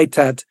and bright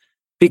at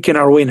picking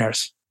our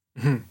winners.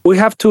 Mm-hmm. We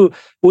have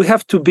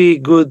to be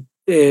good.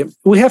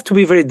 We have to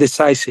be very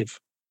decisive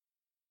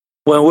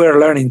when we're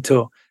learning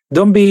too.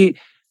 Don't be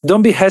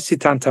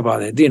hesitant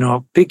about it.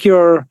 Pick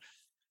your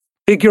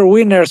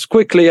winners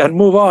quickly and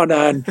move on,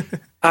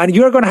 and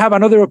you're going to have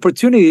another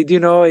opportunity,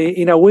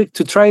 in a week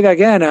to try it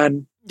again.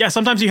 And yeah,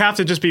 sometimes you have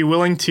to just be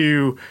willing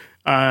to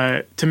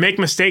make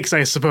mistakes,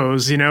 I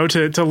suppose,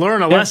 to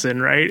learn a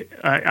lesson, right?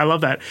 I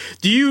love that.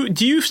 Do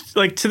you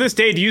like, to this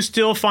day, do you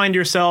still find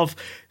yourself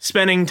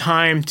spending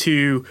time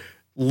to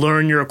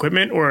learn your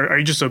equipment, or are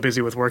you just so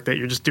busy with work that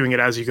you're just doing it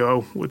as you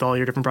go with all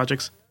your different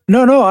projects?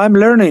 No, I'm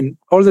learning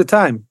all the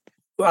time.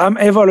 I'm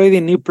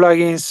evaluating new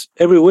plugins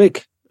every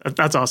week.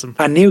 That's awesome.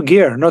 And new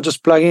gear, not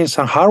just plugins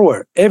and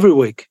hardware, every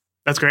week.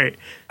 That's great.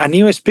 And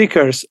new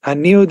speakers,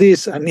 and new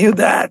this, and new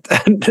that,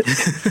 and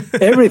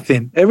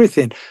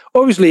everything.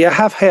 Obviously, I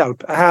have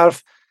help. I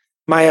have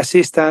my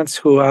assistants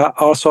who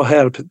also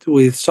help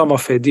with some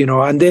of it,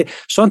 and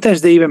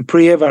sometimes they even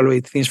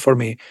pre-evaluate things for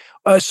me,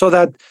 so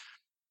that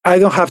I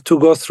don't have to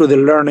go through the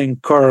learning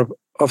curve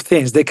of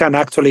things. They can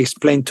actually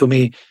explain to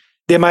me.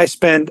 They might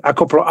spend a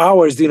couple of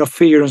hours,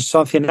 figuring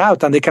something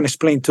out, and they can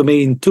explain to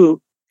me in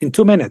two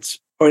minutes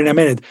or in a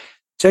minute.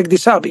 Check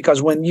this out,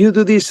 because when you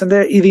do this and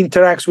it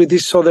interacts with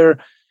this other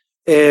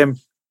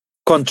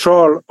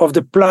control of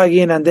the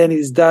plugin, and then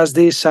it does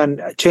this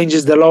and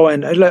changes the low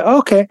end. I'm like,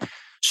 okay,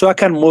 so I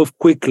can move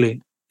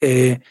quickly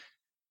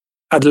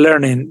at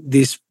learning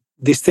these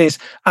things,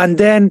 and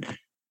then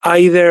I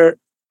either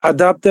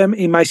adopt them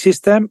in my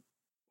system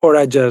or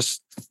I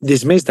just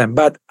dismiss them.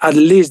 But at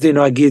least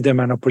I give them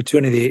an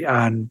opportunity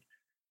and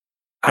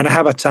I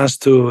have a chance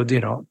to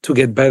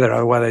get better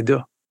at what I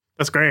do.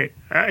 That's great.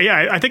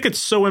 Yeah, I think it's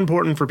so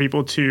important for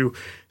people to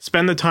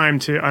spend the time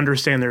to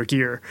understand their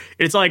gear.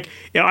 It's like,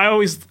 I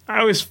always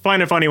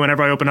find it funny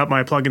whenever I open up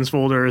my plugins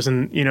folders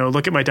and,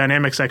 look at my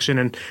dynamic section,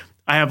 and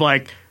I have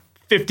like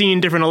 15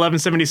 different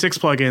 1176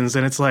 plugins,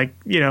 and it's like,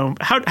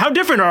 how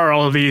different are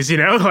all of these?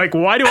 Like,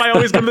 why do I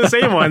always come to the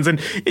same ones? And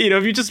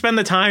if you just spend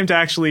the time to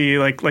actually,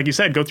 like you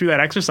said, go through that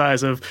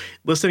exercise of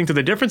listening to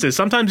the differences,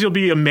 sometimes you'll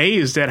be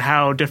amazed at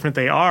how different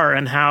they are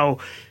and how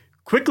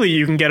quickly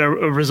you can get a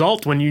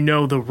result when you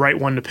know the right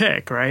one to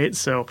pick, right?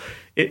 So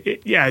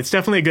it's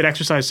definitely a good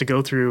exercise to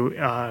go through.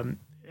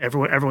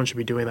 Everyone should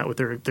be doing that with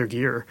their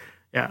gear.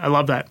 Yeah, I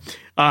love that.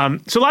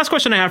 So last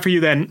question I have for you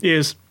then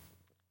is,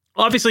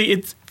 obviously,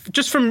 it's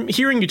just from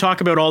hearing you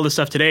talk about all this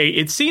stuff today,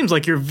 it seems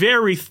like you're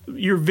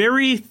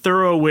very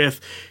thorough with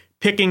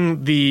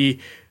picking the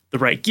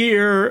right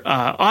gear,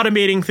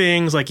 automating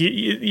things. Like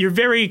you're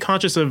very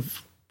conscious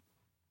of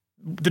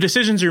the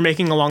decisions you're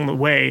making along the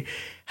way.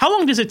 How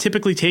long does it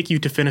typically take you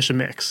to finish a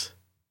mix?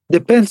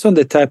 Depends on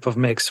the type of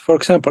mix. For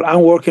example,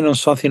 I'm working on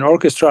something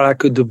orchestral. I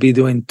could be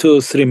doing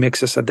 2-3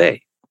 mixes a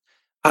day.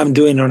 I'm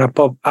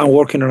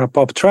working on a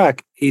pop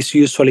track. It's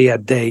usually a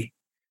day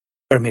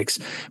per mix.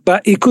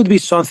 But it could be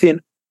something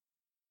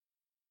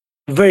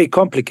very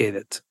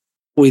complicated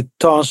with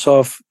tons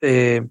of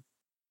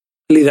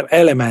little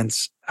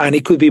elements, and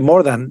it could be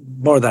more than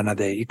a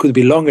day. It could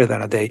be longer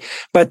than a day.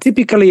 But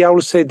typically, I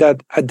would say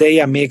that a day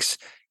a mix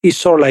is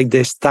sort of like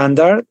the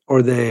standard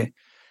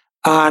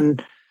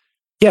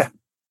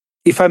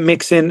if I'm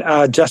mixing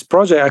a jazz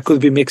project, I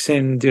could be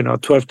mixing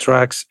 12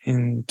 tracks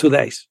in 2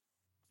 days.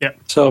 Yeah.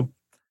 So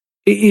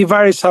it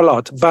varies a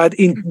lot. But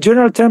in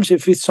general terms,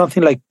 if it's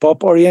something like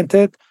pop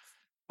oriented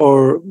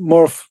or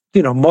more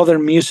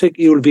modern music,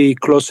 it will be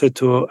closer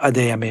to a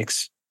day a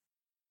mix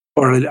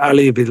or a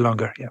little bit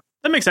longer. Yeah.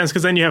 That makes sense,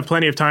 because then you have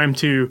plenty of time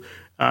to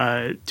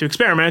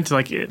experiment,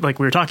 like we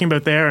were talking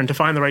about there, and to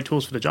find the right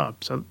tools for the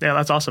job. So yeah,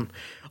 that's awesome.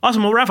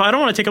 Awesome. Well, Rafa, I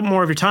don't want to take up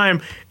more of your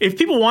time. If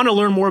people want to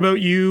learn more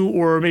about you,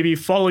 or maybe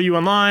follow you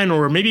online,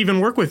 or maybe even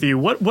work with you,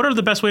 what are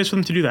the best ways for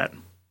them to do that?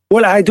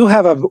 Well, I do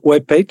have a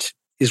webpage.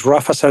 It's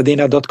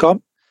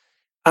rafasardina.com.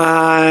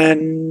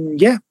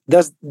 And yeah,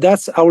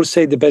 that's I would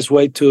say the best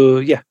way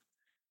to get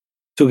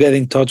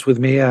in touch with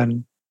me.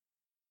 And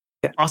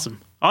yeah. Awesome.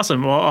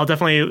 Well, I'll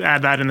definitely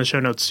add that in the show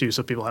notes too,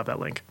 so people have that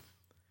link.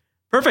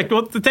 Perfect.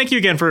 Well, thank you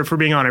again for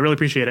being on. I really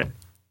appreciate it.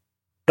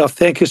 No,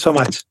 thank you so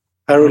much.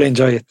 I really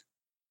enjoy it.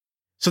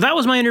 So that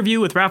was my interview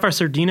with Rafa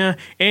Sardina,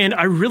 and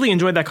I really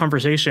enjoyed that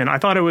conversation. I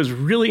thought it was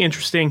really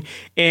interesting,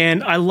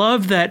 and I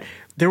love that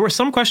there were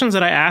some questions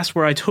that I asked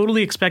where I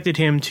totally expected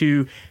him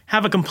to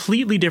have a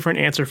completely different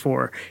answer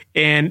for.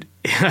 And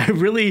I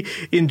really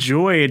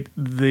enjoyed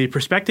the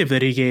perspective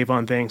that he gave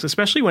on things,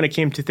 especially when it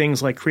came to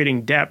things like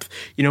creating depth.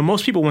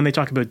 Most people, when they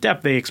talk about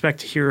depth, they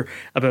expect to hear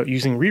about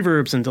using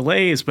reverbs and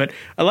delays, but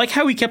I like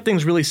how he kept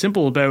things really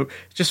simple about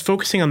just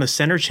focusing on the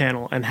center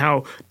channel and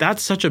how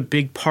that's such a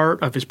big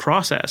part of his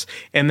process.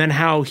 And then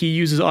how he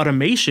uses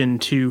automation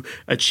to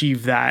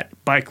achieve that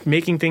by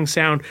making things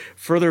sound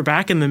further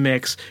back in the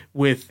mix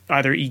with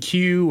either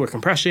EQ or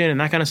compression and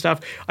that kind of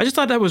stuff. I just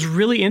thought that was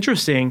really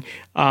interesting.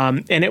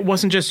 And it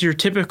wasn't just your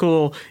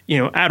typical,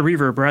 add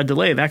reverb or add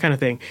delay, that kind of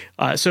thing.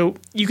 So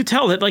you could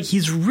tell that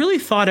he's really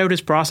thought out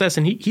his process.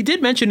 And he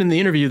did mention in the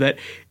interview that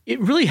it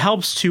really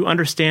helps to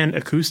understand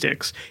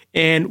acoustics.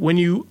 And when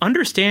you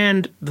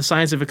understand the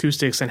science of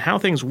acoustics and how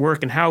things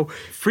work and how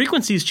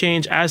frequencies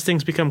change as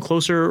things become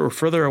closer or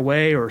further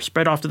away or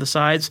spread off to the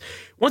sides,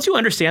 once you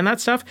understand that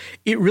stuff,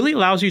 it really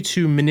allows you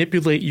to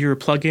manipulate your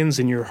plugins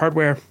and your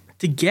hardware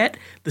to get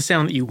the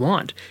sound that you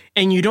want.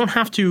 And you don't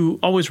have to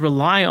always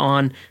rely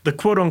on the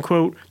quote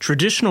unquote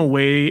traditional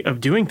way of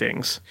doing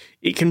things.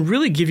 It can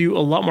really give you a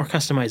lot more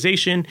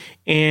customization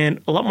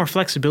and a lot more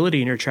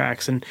flexibility in your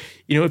tracks. And,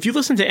 if you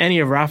listen to any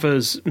of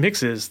Rafa's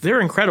mixes,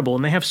 they're incredible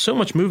and they have so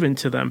much movement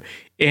to them.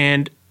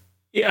 And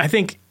I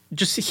think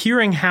just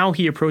hearing how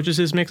he approaches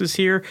his mixes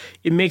here,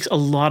 it makes a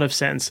lot of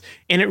sense.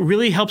 And it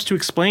really helps to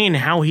explain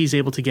how he's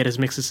able to get his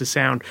mixes to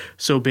sound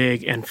so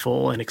big and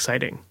full and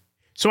exciting.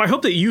 So I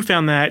hope that you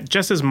found that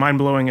just as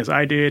mind-blowing as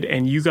I did,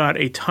 and you got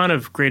a ton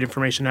of great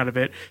information out of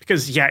it,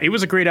 because it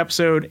was a great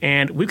episode,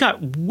 and we've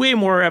got way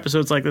more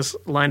episodes like this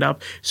lined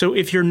up. So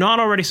if you're not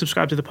already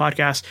subscribed to the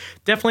podcast,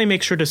 definitely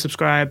make sure to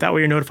subscribe. That way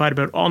you're notified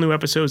about all new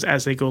episodes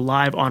as they go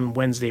live on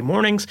Wednesday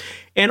mornings.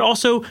 And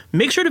also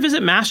make sure to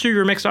visit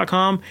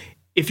masteryourmix.com.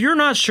 If you're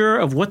not sure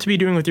of what to be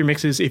doing with your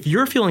mixes, if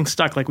you're feeling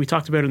stuck, like we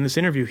talked about in this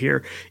interview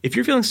here, if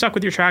you're feeling stuck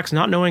with your tracks,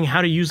 not knowing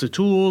how to use the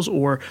tools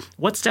or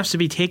what steps to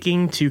be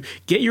taking to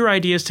get your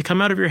ideas to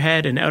come out of your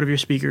head and out of your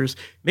speakers,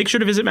 make sure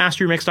to visit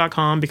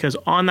masteryourmix.com, because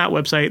on that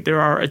website, there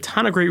are a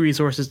ton of great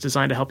resources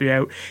designed to help you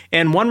out.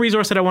 And one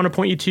resource that I want to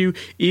point you to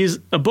is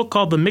a book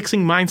called The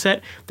Mixing Mindset.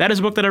 That is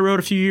a book that I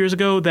wrote a few years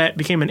ago that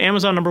became an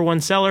Amazon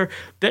 #1 seller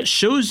that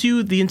shows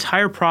you the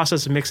entire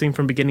process of mixing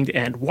from beginning to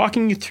end,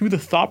 walking you through the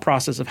thought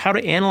process of how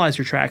to analyze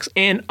your tracks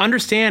and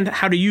understand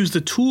how to use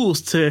the tools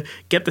to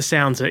get the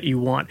sounds that you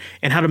want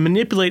and how to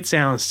manipulate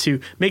sounds to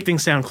make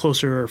things sound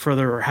closer or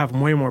further or have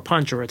way more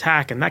punch or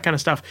attack and that kind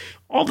of stuff.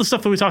 All the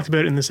stuff that we talked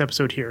about in this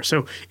episode here.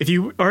 So if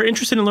you are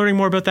interested in learning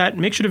more about that,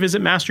 make sure to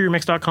visit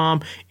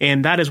masteryourmix.com,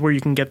 and that is where you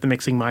can get the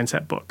Mixing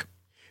Mindset book.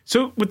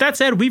 So with that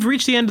said, we've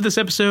reached the end of this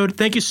episode.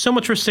 Thank you so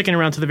much for sticking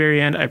around to the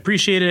very end. I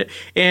appreciate it,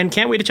 and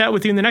can't wait to chat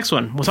with you in the next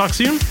one. We'll talk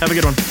soon. Have a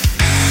good one.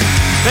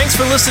 Thanks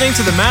for listening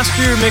to the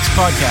Master Your Mix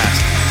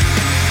podcast.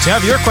 To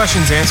have your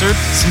questions answered,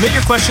 submit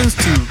your questions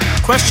to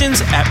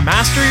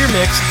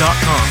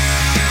questions@masteryourmix.com.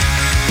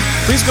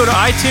 Please go to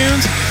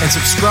iTunes and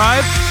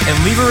subscribe and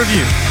leave a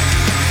review.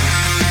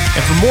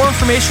 And for more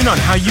information on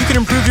how you can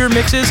improve your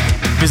mixes,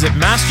 visit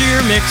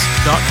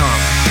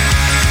masteryourmix.com.